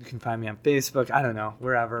 You can find me on Facebook. I don't know,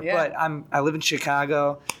 wherever. Yeah. But I live in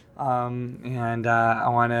Chicago, and I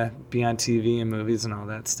want to be on TV and movies and all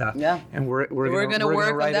that stuff. Yeah. And we're gonna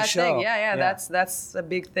work write on that a show. thing. Yeah. That's a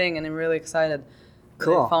big thing, and I'm really excited.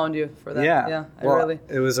 Cool. I found you for that. Yeah.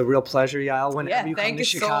 It was a real pleasure, Yael. Whenever you come to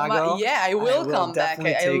Chicago, so much. Yeah, I will come back.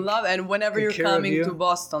 I love, and whenever you're coming to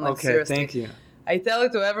Boston, like seriously. Thank you. I tell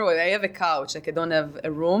it to everyone. I have a couch. Like I don't have a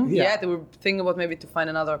room yet. We're thinking about maybe to find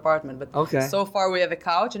another apartment. But so far we have a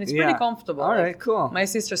couch and it's pretty comfortable. All right, cool. My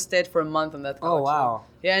sister stayed for a month on that couch. Oh wow.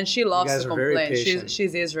 Yeah, and she loves to complain. Very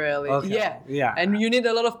she's Israeli. Okay. Yeah. And you need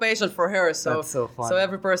a lot of patience for her. So that's so fun. So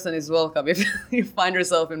every person is welcome. If you find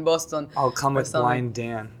yourself in Boston. I'll come with Blind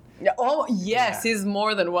Dan. Yeah. Oh yes, he's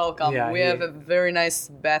more than welcome. Yeah, we have a very nice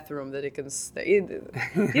bathroom that he can stay.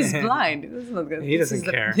 He's blind. This is not good. He doesn't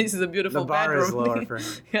care. This is a beautiful bedroom. The bar bedroom. is lower for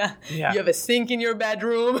him. Yeah. You have a sink in your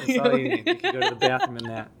bedroom. That's all you need. You can go to the bathroom in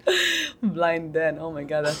that. Blind Dan. Oh my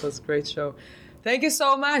God, that was a great show. Thank you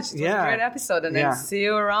so much. It was a great episode, and I'll see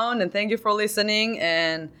you around. And thank you for listening.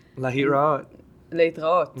 And להתראות.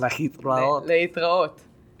 להתראות. להתראות.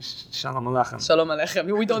 Shalom Aleichem. Shalom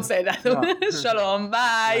Aleichem. We don't say that. No. Shalom.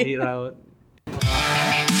 Bye. להתראות.